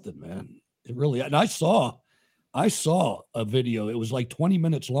 It's something, man. It really, and I saw a video. It was like 20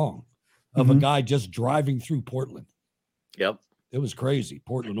 minutes long of a guy just driving through Portland. Yep. It was crazy.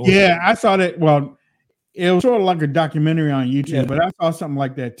 Portland, Oregon. Yeah, I saw that. Well, it was sort of like a documentary on YouTube, but I saw something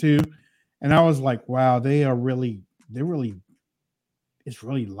like that too. And I was like, wow, it's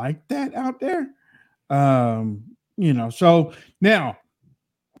really like that out there. So now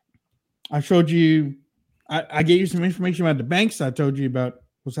I showed you, I gave you some information about the banks. I told you about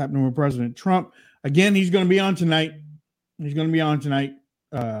what's happening with President Trump. Again, he's going to be on tonight.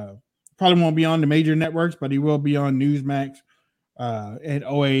 Probably won't be on the major networks, but he will be on Newsmax at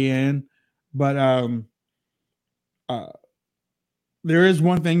OAN. But there is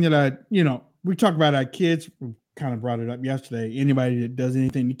one thing that we talk about our kids. We kind of brought it up yesterday. Anybody that does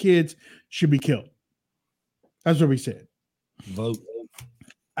anything to kids should be killed. That's what we said. Vote.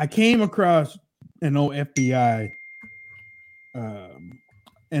 I came across an old FBI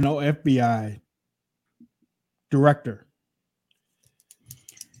director,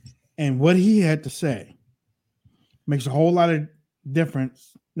 and what he had to say makes a whole lot of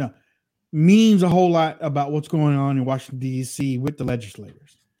difference. No, means a whole lot about what's going on in Washington, D.C. with the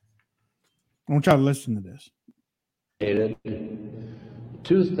legislators. I want y'all to listen to this.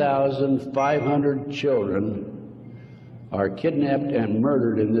 2,500 children are kidnapped and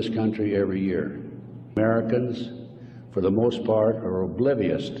murdered in this country every year. Americans, for the most part, are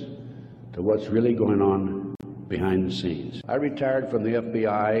oblivious to what's really going on behind the scenes. I retired from the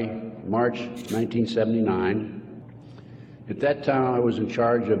FBI March 1979. At that time, I was in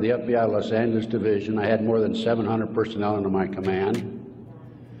charge of the FBI Los Angeles Division. I had more than 700 personnel under my command.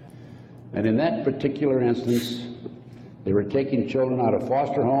 And in that particular instance, they were taking children out of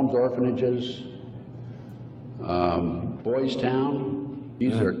foster homes, orphanages, Boys Town.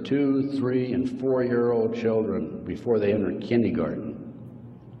 These are 2-, 3-, and 4-year-old children before they enter kindergarten.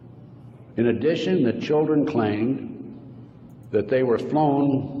 In addition, the children claimed that they were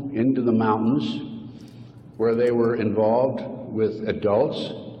flown into the mountains where they were involved with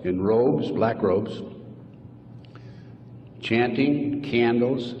adults in robes, black robes, chanting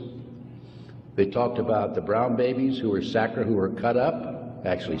candles. They talked about the brown babies who were cut up,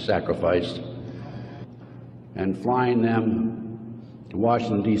 actually sacrificed, and flying them to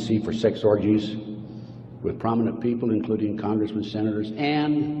Washington, D.C. for sex orgies with prominent people, including congressmen, senators,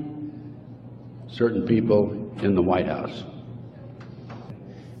 and certain people in the White House.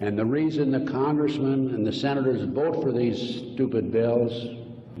 And the reason the congressmen and the senators vote for these stupid bills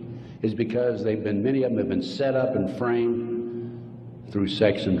is because many of them have been set up and framed through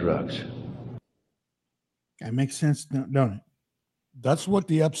sex and drugs. That makes sense, don't it? That's what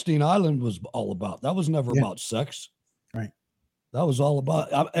the Epstein Island was all about. That was never about sex. Right. That was all about,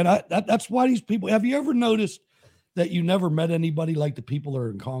 that's why these people, have you ever noticed that you never met anybody like the people that are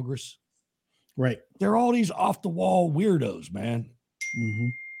in Congress? Right. They're all these off the wall weirdos, man. Mm-hmm.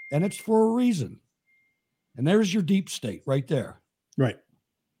 And it's for a reason. And there's your deep state right there. Right.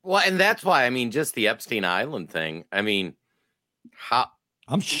 Well, and that's why, I mean, just the Epstein Island thing. I mean, how?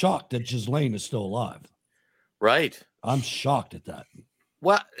 I'm shocked that Ghislaine is still alive. Right. I'm shocked at that.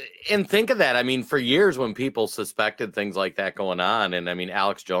 Well, and think of that. I mean, for years when people suspected things like that going on, and I mean,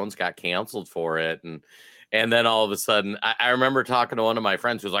 Alex Jones got canceled for it. And then all of a sudden, I remember talking to one of my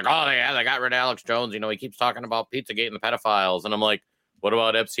friends who's like, oh, yeah, they got rid of Alex Jones. You know, he keeps talking about Pizzagate and the pedophiles. And I'm like, what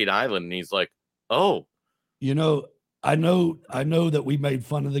about Epstein Island? And he's like, oh. You know, I know that we made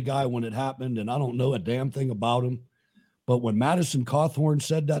fun of the guy when it happened, and I don't know a damn thing about him. But when Madison Cawthorn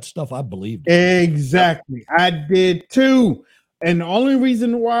said that stuff, I believed it. Exactly. I did too. And the only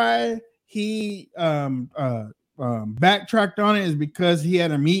reason why he backtracked on it is because he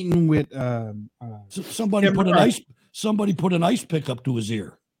had a meeting with somebody put an ice pick up to his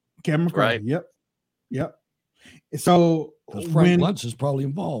ear. Kevin McCarthy. Right. Yep. So Frank Luntz is probably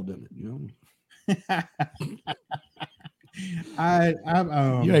involved in it, you know.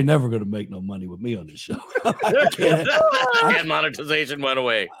 You ain't never gonna make no money with me on this show. And monetization went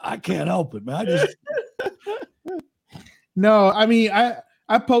away. I can't help it, man. No, I mean, I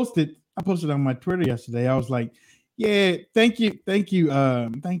posted on my Twitter yesterday. I was like, yeah, thank you,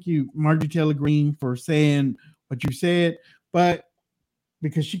 Marjorie Taylor Greene, for saying what you said, but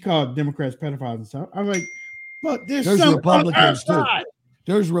because she called Democrats pedophiles and stuff, I was like, but there's some Republicans too.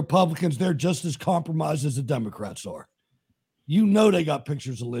 There's Republicans. They're just as compromised as the Democrats are. You know they got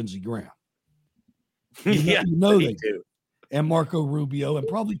pictures of Lindsey Graham. You know they do. And Marco Rubio and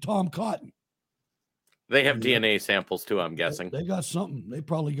probably Tom Cotton. They have DNA samples too, I'm guessing. They got something. They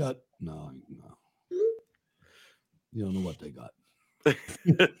probably got no. You don't know what they got.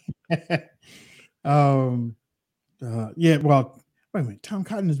 Yeah, well, wait a minute. Tom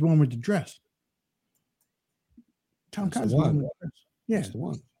Cotton is the one with the dress. Tom Cotton's the one with the dress. Yeah, that's the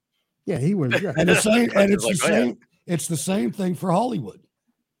one. Yeah, he was. Yeah. And it's same. It's the same thing for Hollywood.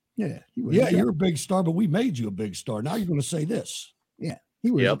 Yeah, he was. Yeah, you're a big star, but we made you a big star. Now you're going to say this. Yeah,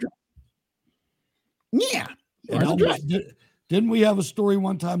 he was. Yep. Yeah. Didn't we have a story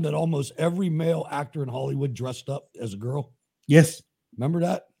one time that almost every male actor in Hollywood dressed up as a girl? Yes. Remember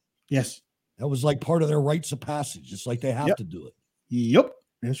that? Yes. That was like part of their rites of passage. It's like they have to do it. Yep.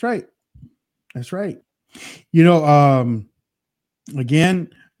 That's right. That's right. You know, again,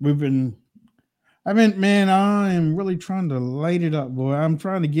 I am really trying to light it up, boy. I'm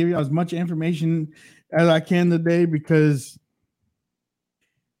trying to give you as much information as I can today because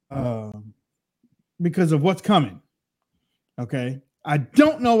of what's coming. Okay. I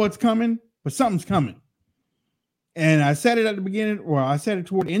don't know what's coming, but something's coming. And I said it at the beginning, well, I said it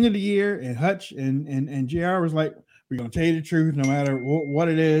toward the end of the year, and Hutch and JR was like, we're going to tell you the truth no matter what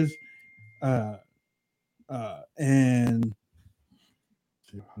it is. And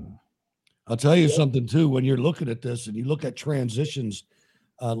I'll tell you something too. When you're looking at this and you look at transitions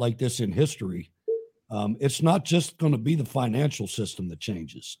like this in history, it's not just going to be the financial system that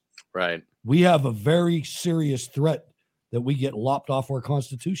changes. Right. We have a very serious threat that we get lopped off our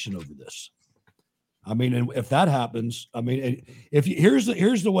Constitution over this. I mean, and if that happens, I mean, here's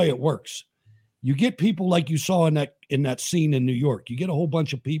the way it works. You get people like you saw in that scene in New York. You get a whole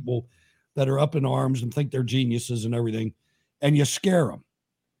bunch of people that are up in arms and think they're geniuses and everything, and you scare them.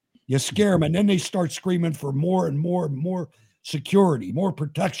 You scare them, and then they start screaming for more and more and more security, more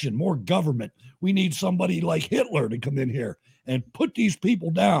protection, more government. We need somebody like Hitler to come in here and put these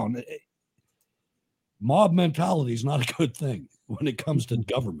people down. Mob mentality is not a good thing when it comes to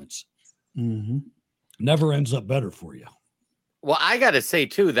governments. Mm-hmm. Never ends up better for you. Well, I got to say,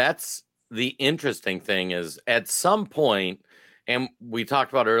 too, that's the interesting thing is at some point, and we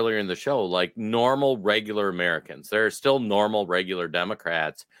talked about earlier in the show, like normal, regular Americans, there are still normal, regular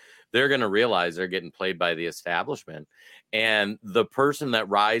Democrats. They're going to realize they're getting played by the establishment. And the person that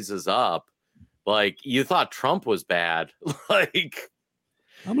rises up, like you thought Trump was bad. Like,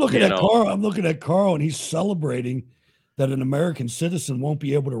 I'm looking at Carl. I'm looking at Carl, and he's celebrating that an American citizen won't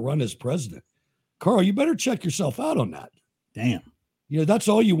be able to run as president. Carl, you better check yourself out on that. Damn. You know, that's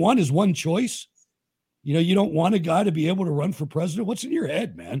all you want is one choice. You know, you don't want a guy to be able to run for president. What's in your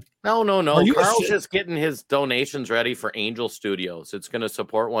head, man? No. Carl's just getting his donations ready for Angel Studios. It's going to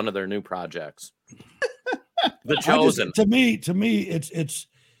support one of their new projects. The Chosen. To me,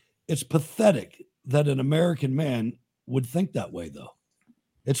 it's pathetic that an American man would think that way, though.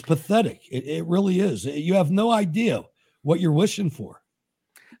 It's pathetic. It really is. You have no idea what you're wishing for.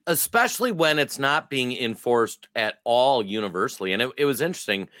 Especially when it's not being enforced at all universally. And it was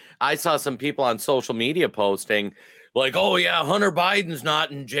interesting. I saw some people on social media posting like, oh, yeah, Hunter Biden's not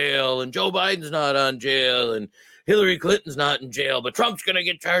in jail and Joe Biden's not on jail and Hillary Clinton's not in jail, but Trump's going to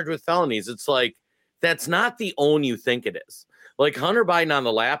get charged with felonies. It's like, that's not the own you think it is. Like Hunter Biden on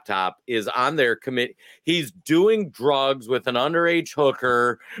the laptop is on their committee. He's doing drugs with an underage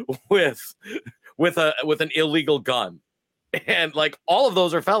hooker with an illegal gun. And like all of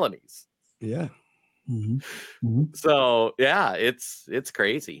those are felonies. Yeah. Mm-hmm. Mm-hmm. So yeah, it's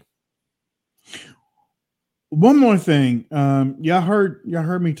crazy. One more thing. Y'all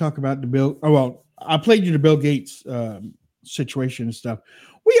heard me talk about the Bill. Oh, well, I played you the Bill Gates situation and stuff.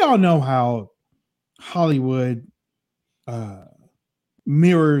 We all know how Hollywood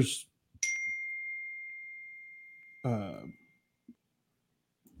mirrors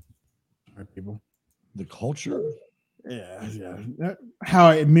people. The culture. Yeah. How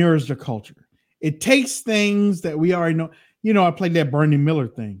it mirrors the culture. It takes things that we already know. You know, I played that Bernie Miller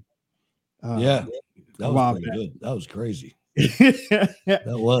thing. Yeah, that was pretty good. That was crazy. That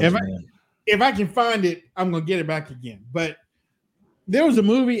was. If I can find it, I'm gonna get it back again. But there was a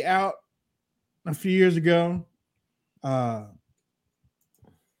movie out a few years ago.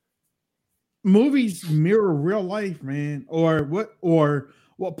 Movies mirror real life, man, or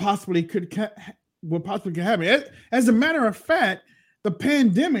what possibly could happen. As a matter of fact, the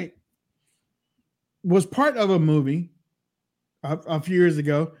pandemic was part of a movie a few years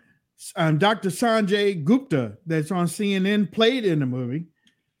ago. Dr. Sanjay Gupta, that's on CNN, played in the movie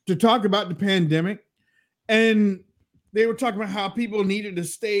to talk about the pandemic. And they were talking about how people needed to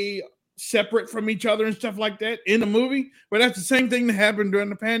stay separate from each other and stuff like that in the movie. But that's the same thing that happened during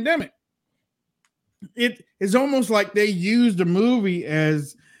the pandemic. It is almost like they used the movie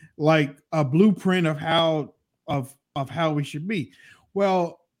as like a blueprint of how we should be.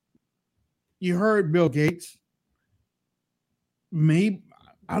 Well, you heard Bill Gates. Maybe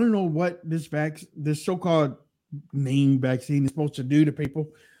I don't know what this so-called name vaccine is supposed to do to people,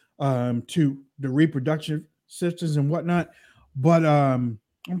 to the reproduction systems and whatnot. But I'm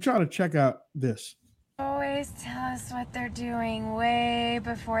trying to check out this. Always tell us what they're doing way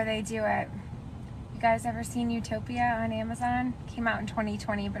before they do it. You guys ever seen Utopia on Amazon? Came out in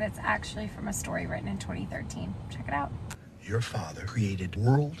 2020, but it's actually from a story written in 2013. Check it out. Your father created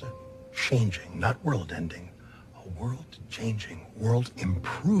world-changing, not world-ending, a world-changing,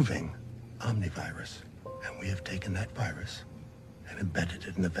 world-improving omnivirus. And we have taken that virus and embedded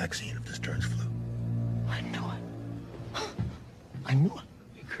it in the vaccine of this turn's flu. I knew it. I knew it.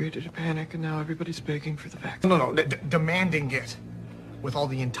 He created a panic, and now everybody's begging for the vaccine. No, demanding it. With all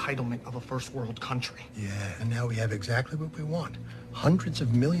the entitlement of a first world country. Yeah, and now we have exactly what we want. Hundreds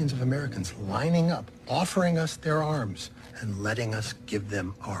of millions of Americans lining up, offering us their arms, and letting us give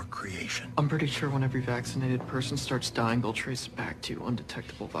them our creation. I'm pretty sure when every vaccinated person starts dying, they'll trace it back to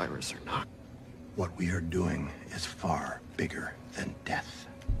undetectable virus or not. What we are doing is far bigger than death.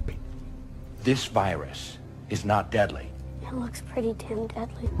 This virus is not deadly. It looks pretty damn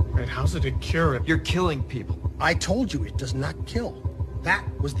deadly. Right, how's it a cure? You're killing people. I told you it does not kill. That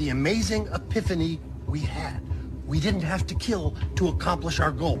was the amazing epiphany we had. We didn't have to kill to accomplish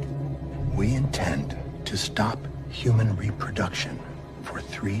our goal. We intend to stop human reproduction for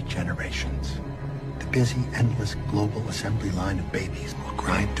 3 generations. The busy, endless global assembly line of babies will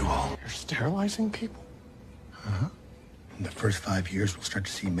grind to a halt. You're sterilizing people? Uh-huh. In the first 5 years, we'll start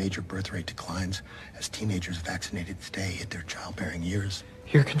to see major birth rate declines as teenagers vaccinated today hit their childbearing years.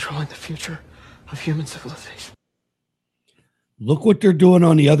 You're controlling the future of human civilization. Look what they're doing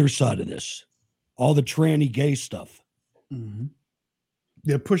on the other side of this. All the tranny gay stuff. Mm-hmm.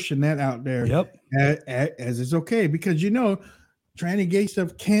 They're pushing that out there. Yep. As it's okay, because tranny gay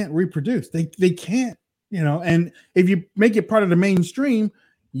stuff can't reproduce. They can't, and if you make it part of the mainstream,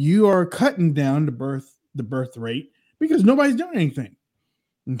 you are cutting down the birth rate because nobody's doing anything.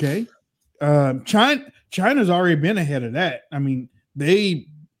 Okay. China's already been ahead of that. I mean, they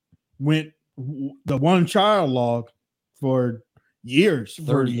went the one child law for years,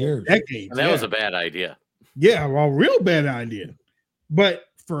 30 years, decades. And that was a bad idea. Yeah, well, real bad idea. But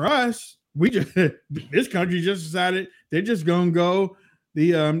for us, this country just decided they're just gonna go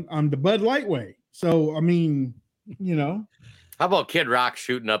the Bud Light way. So I mean, How about Kid Rock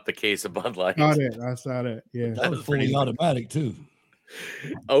shooting up the case of Bud Light? I saw that. Yeah, that was fully automatic too.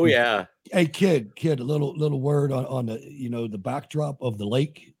 Oh yeah. Hey, kid, a little word on the the backdrop of the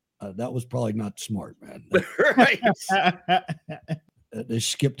lake. That was probably not smart, man. Right. They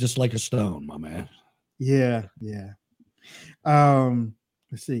skipped just like a stone, my man. Yeah.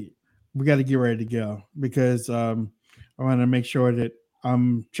 Let's see. We got to get ready to go because I want to make sure that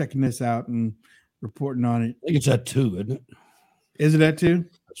I'm checking this out and reporting on it. I think it's at 2, isn't it? Is it at 2?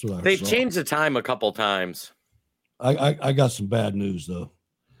 That's what I They've saw. changed the time a couple times. I got some bad news though.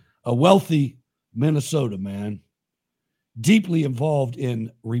 A wealthy Minnesota man, deeply involved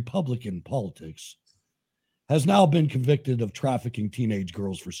in Republican politics, has now been convicted of trafficking teenage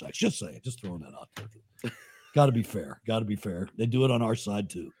girls for sex. Just say it. Just throwing that out there. Got to be fair. Got to be fair. They do it on our side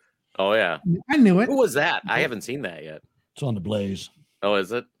too. Oh yeah. I knew it. Who was that? I haven't seen that yet. It's on the Blaze. Oh,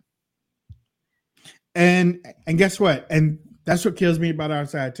 is it? And guess what? And that's what kills me about our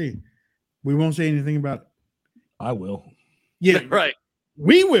side too. We won't say anything about it. I will. Yeah, right.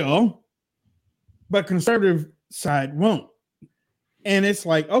 We will, but conservative side won't. And it's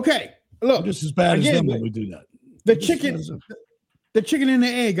like, okay, look, I'm just as bad as them when we do that. The chicken and the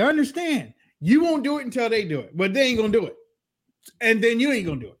egg. I understand. You won't do it until they do it, but they ain't gonna do it, and then you ain't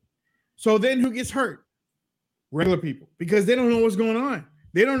gonna do it. So then, who gets hurt? Regular people, because they don't know what's going on.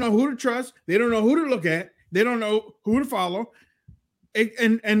 They don't know who to trust. They don't know who to look at. They don't know who to follow.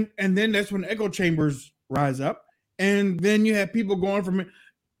 And then that's when echo chambers rise up, and then you have people going from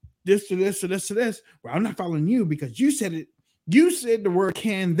this to this to this to this. Well, I'm not following you because you said it. You said the word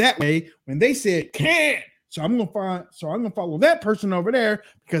 "can" that way when they said "can." So I'm gonna follow that person over there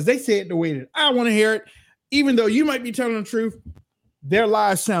because they say it the way that I want to hear it, even though you might be telling the truth. Their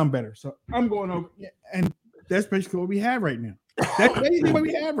lies sound better, so I'm going over, and that's basically what we have right now. That's basically what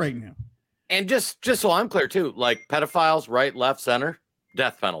we have right now. And just so I'm clear too, like pedophiles, right, left, center,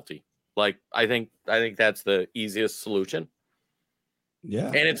 death penalty. Like I think that's the easiest solution. Yeah.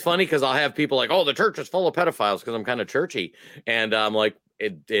 And it's funny because I'll have people like, oh, the church is full of pedophiles because I'm kind of churchy. And I'm like,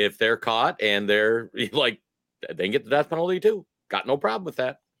 if they're caught and they're like, they can get the death penalty too. Got no problem with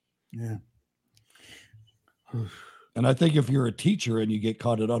that. Yeah. And I think if you're a teacher and you get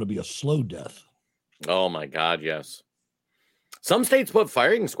caught, it ought to be a slow death. Oh my God, yes. Some states put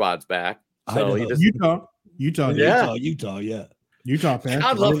firing squads back. So Utah, yeah. Utah, Pat.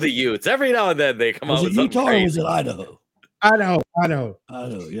 I love the Utes. Every now and then they come out with something Utah crazy. or was it Idaho?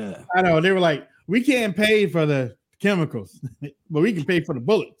 Idaho, yeah. Idaho. They were like, we can't pay for the chemicals, but we can pay for the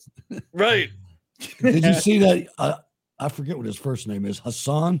bullets. Right. Did you see that? I forget what his first name is.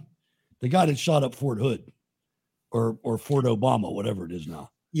 Hassan, the guy that shot up Fort Hood or Fort Obama, whatever it is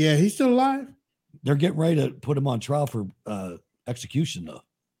now. Yeah, he's still alive. They're getting ready to put him on trial for execution, though.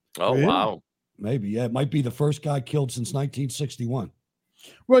 Oh, really? Wow. Maybe, yeah. It might be the first guy killed since 1961.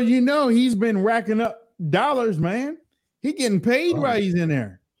 Well, he's been racking up dollars, man. He getting paid while he's in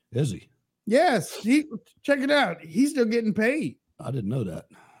there. Is he? Yes. Check it out. He's still getting paid. I didn't know that.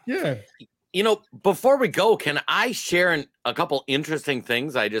 Yeah. Before we go, can I share a couple interesting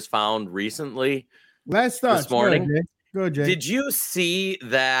things I just found recently this morning? Go, Jay. Did you see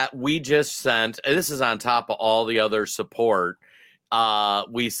that we just sent, and this is on top of all the other support,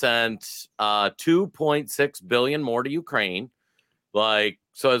 we sent 2.6 billion more to Ukraine. Like,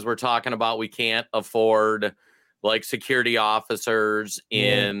 so as we're talking about, we can't afford like security officers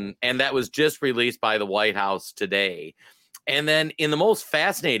and that was just released by the White House today. And then in the most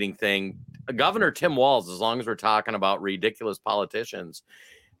fascinating thing, Governor Tim Walz, as long as we're talking about ridiculous politicians,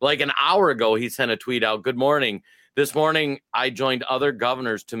 like an hour ago, he sent a tweet out, "Good morning. This morning, I joined other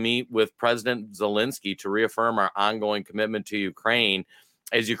governors to meet with President Zelensky to reaffirm our ongoing commitment to Ukraine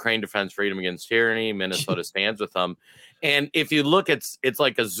as Ukraine defends freedom against tyranny. Minnesota stands with them." And if you look, it's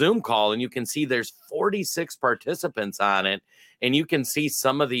like a Zoom call, and you can see there's 46 participants on it, and you can see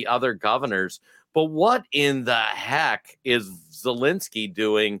some of the other governors. But what in the heck is Zelensky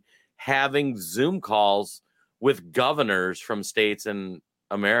doing having Zoom calls with governors from states in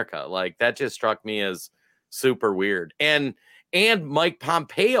America? Like, that just struck me as super weird. And Mike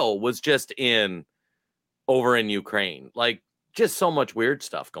Pompeo was just over in Ukraine. Like, just so much weird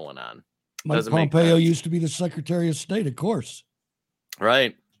stuff going on. Mike Pompeo used to be the Secretary of State, of course.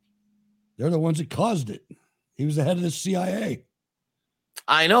 Right. They're the ones that caused it. He was the head of the CIA.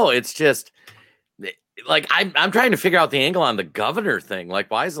 I know. It's just like I'm trying to figure out the angle on the governor thing.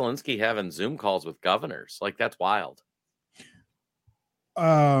 Like, why is Zelensky having Zoom calls with governors? Like, that's wild.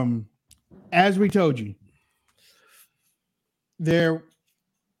 As we told you, there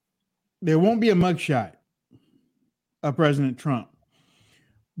won't be a mugshot of President Trump,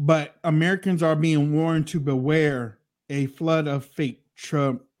 but Americans are being warned to beware a flood of fake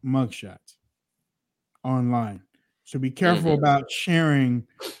Trump mugshots online. So be careful about sharing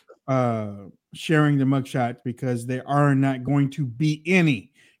the mugshots, because there are not going to be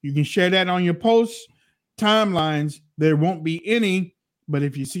any. You can share that on your posts, timelines. There won't be any, but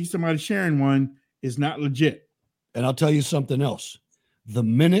if you see somebody sharing one, it's not legit. And I'll tell you something else. The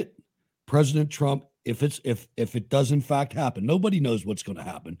minute President Trump, if it does in fact happen, nobody knows what's going to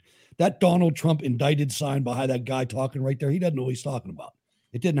happen. That Donald Trump indicted sign behind that guy talking right there, he doesn't know what he's talking about.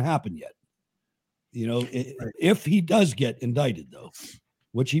 It didn't happen yet. You know, if he does get indicted, though,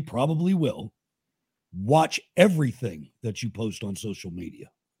 which he probably will, watch everything that you post on social media.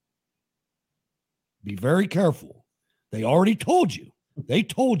 Be very careful. They already told you. They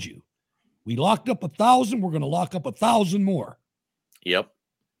told you. We locked up 1,000. We're going to lock up 1,000 more. Yep.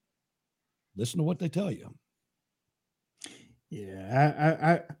 Listen to what they tell you.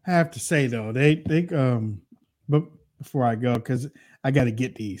 Yeah, I have to say though, they but before I go, because I got to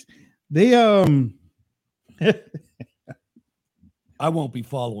get these. They I won't be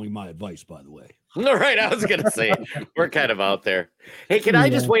following my advice, by the way. All right, I was gonna say we're kind of out there. Hey, can I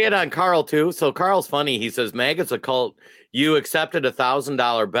just weigh in on Carl too? So Carl's funny. He says, "MAGA's a cult. You accepted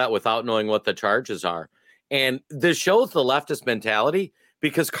 $1,000 bet without knowing what the charges are," and this shows the leftist mentality,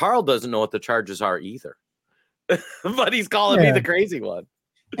 because Carl doesn't know what the charges are either. But he's calling me the crazy one.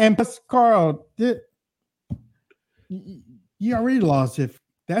 And plus, Carl, you already lost if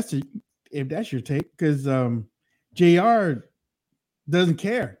that's your take, because JR doesn't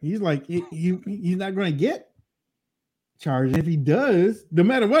care. He's like he's not going to get charged. If he does, no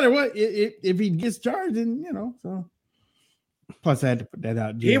matter what, if he gets charged, then So plus, I had to put that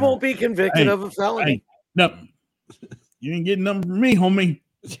out. JR. He won't be convicted of a felony. No, you ain't getting nothing from me, homie.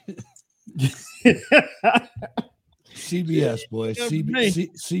 CBS, boy.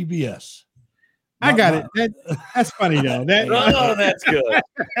 CBS. I got it. That's funny though. That's good.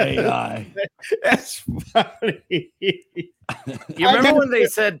 AI. That's funny. You remember when they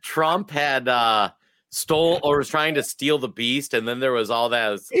said Trump had stole or was trying to steal the beast, and then there was all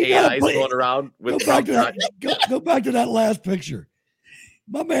that AI going around with Trump? Go back to that last picture.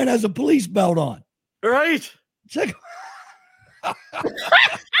 My man has a police belt on. Right. Check. Yeah,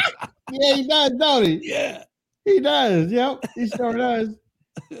 he does, don't he? Yeah. He does. Yep. He sure does.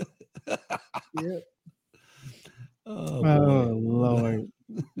 Yeah. Oh Lord.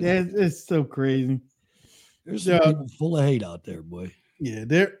 Yeah, it's so crazy. There's some people full of hate out there, boy. Yeah,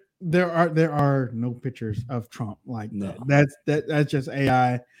 there are no pictures of Trump like that. That's just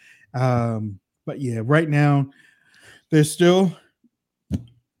AI. But yeah, right now they're still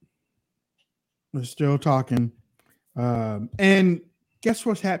talking. And guess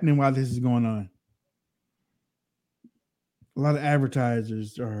what's happening while this is going on? A lot of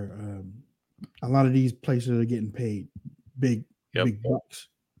advertisers are, a lot of these places are getting paid big bucks,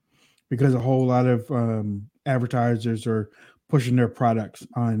 because a whole lot of advertisers are pushing their products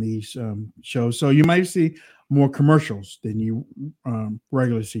on these shows. So you might see more commercials than you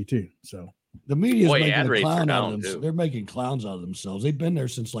regularly see too. So the media is making a clown out of themselves. They're making clowns out of themselves. They've been there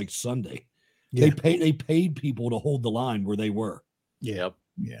since like Sunday. They paid people to hold the line where they were. Yep.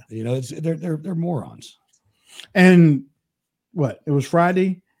 Yeah. You know, they're morons. And what? It was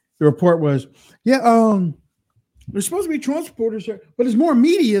Friday. The report was, there's supposed to be Trump supporters here, but it's more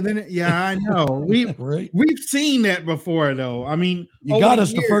media than it. Yeah, I know. We've seen that before, though. I mean, you got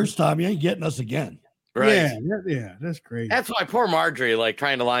us the first time. You ain't getting us again. Right. Yeah, that's great. That's why poor Marjorie, like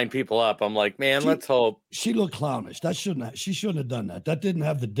trying to line people up. I'm like, man, let's hope. She looked clownish. She shouldn't have done that. That didn't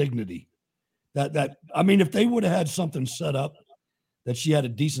have the dignity. I mean, if they would have had something set up, that she had a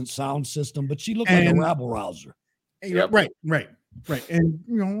decent sound system, but she looked like a rabble rouser. Yep. Right.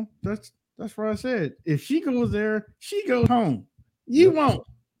 And that's what I said. If she goes there, she goes home. You won't.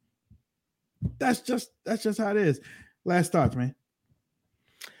 That's just how it is. Last thoughts, man.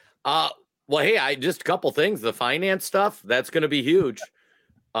 Well, hey, just a couple things. The finance stuff, that's going to be huge.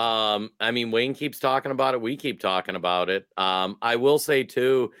 I mean, Wayne keeps talking about it. We keep talking about it. I will say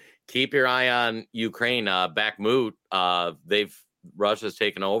too, keep your eye on Ukraine. Bakhmut, Russia's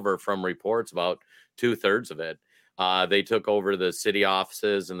taken over from reports about 2/3 of it. They took over the city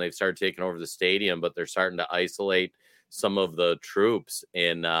offices and they've started taking over the stadium, but they're starting to isolate some of the troops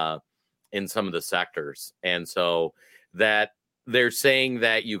in some of the sectors. And so that they're saying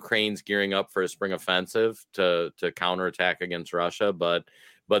that Ukraine's gearing up for a spring offensive to counterattack against Russia, but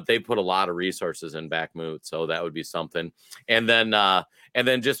they put a lot of resources in Bakhmut, so that would be something. And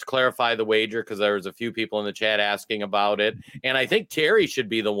then just to clarify the wager, because there was a few people in the chat asking about it, and I think Terry should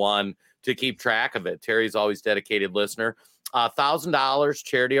be the one to keep track of it. Terry's always dedicated listener. $1,000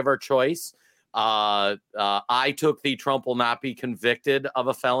 charity of our choice. I took the Trump will not be convicted of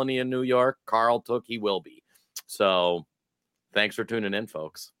a felony in New York. Carl took he will be. So thanks for tuning in,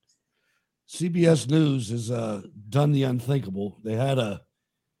 folks. CBS News has done the unthinkable. They had a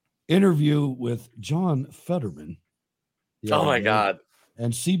interview with John Fetterman. Oh, my God.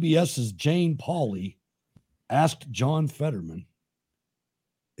 And CBS's Jane Pauley asked John Fetterman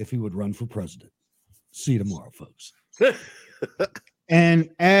if he would run for president. See you tomorrow, folks. And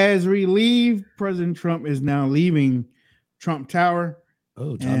as we leave, President Trump is now leaving Trump Tower.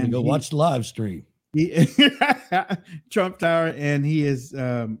 Oh, time to go watch the live stream. Trump Tower, and he is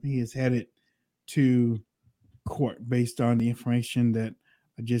headed to court based on the information that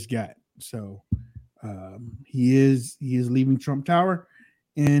I just got. So he is leaving Trump Tower,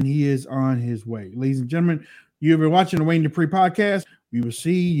 and he is on his way. Ladies and gentlemen, you've been watching the Wayne Dupree podcast. We will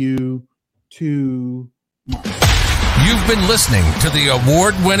see you tomorrow. You've been listening to the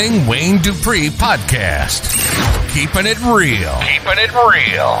award-winning Wayne Dupree podcast. Keeping it real. Keeping it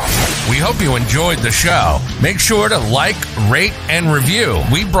real. We hope you enjoyed the show. Make sure to like, rate, and review.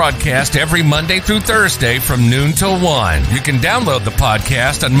 We broadcast every Monday through Thursday from noon till 1. You can download the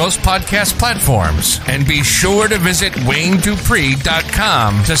podcast on most podcast platforms. And be sure to visit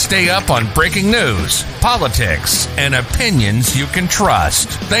WayneDupree.com to stay up on breaking news, politics, and opinions you can trust.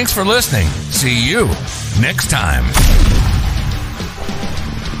 Thanks for listening. See you next time.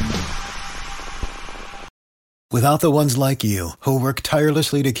 Without the ones like you, who work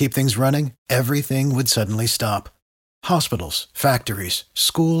tirelessly to keep things running, everything would suddenly stop. Hospitals, factories,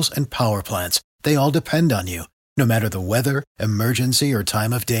 schools, and power plants, they all depend on you. No matter the weather, emergency, or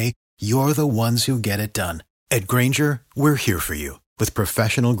time of day, you're the ones who get it done. At Grainger, we're here for you with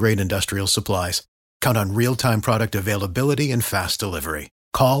professional-grade industrial supplies. Count on real-time product availability and fast delivery.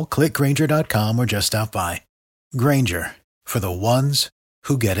 Call, click Grainger.com, or just stop by. Grainger, for the ones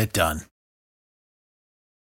who get it done.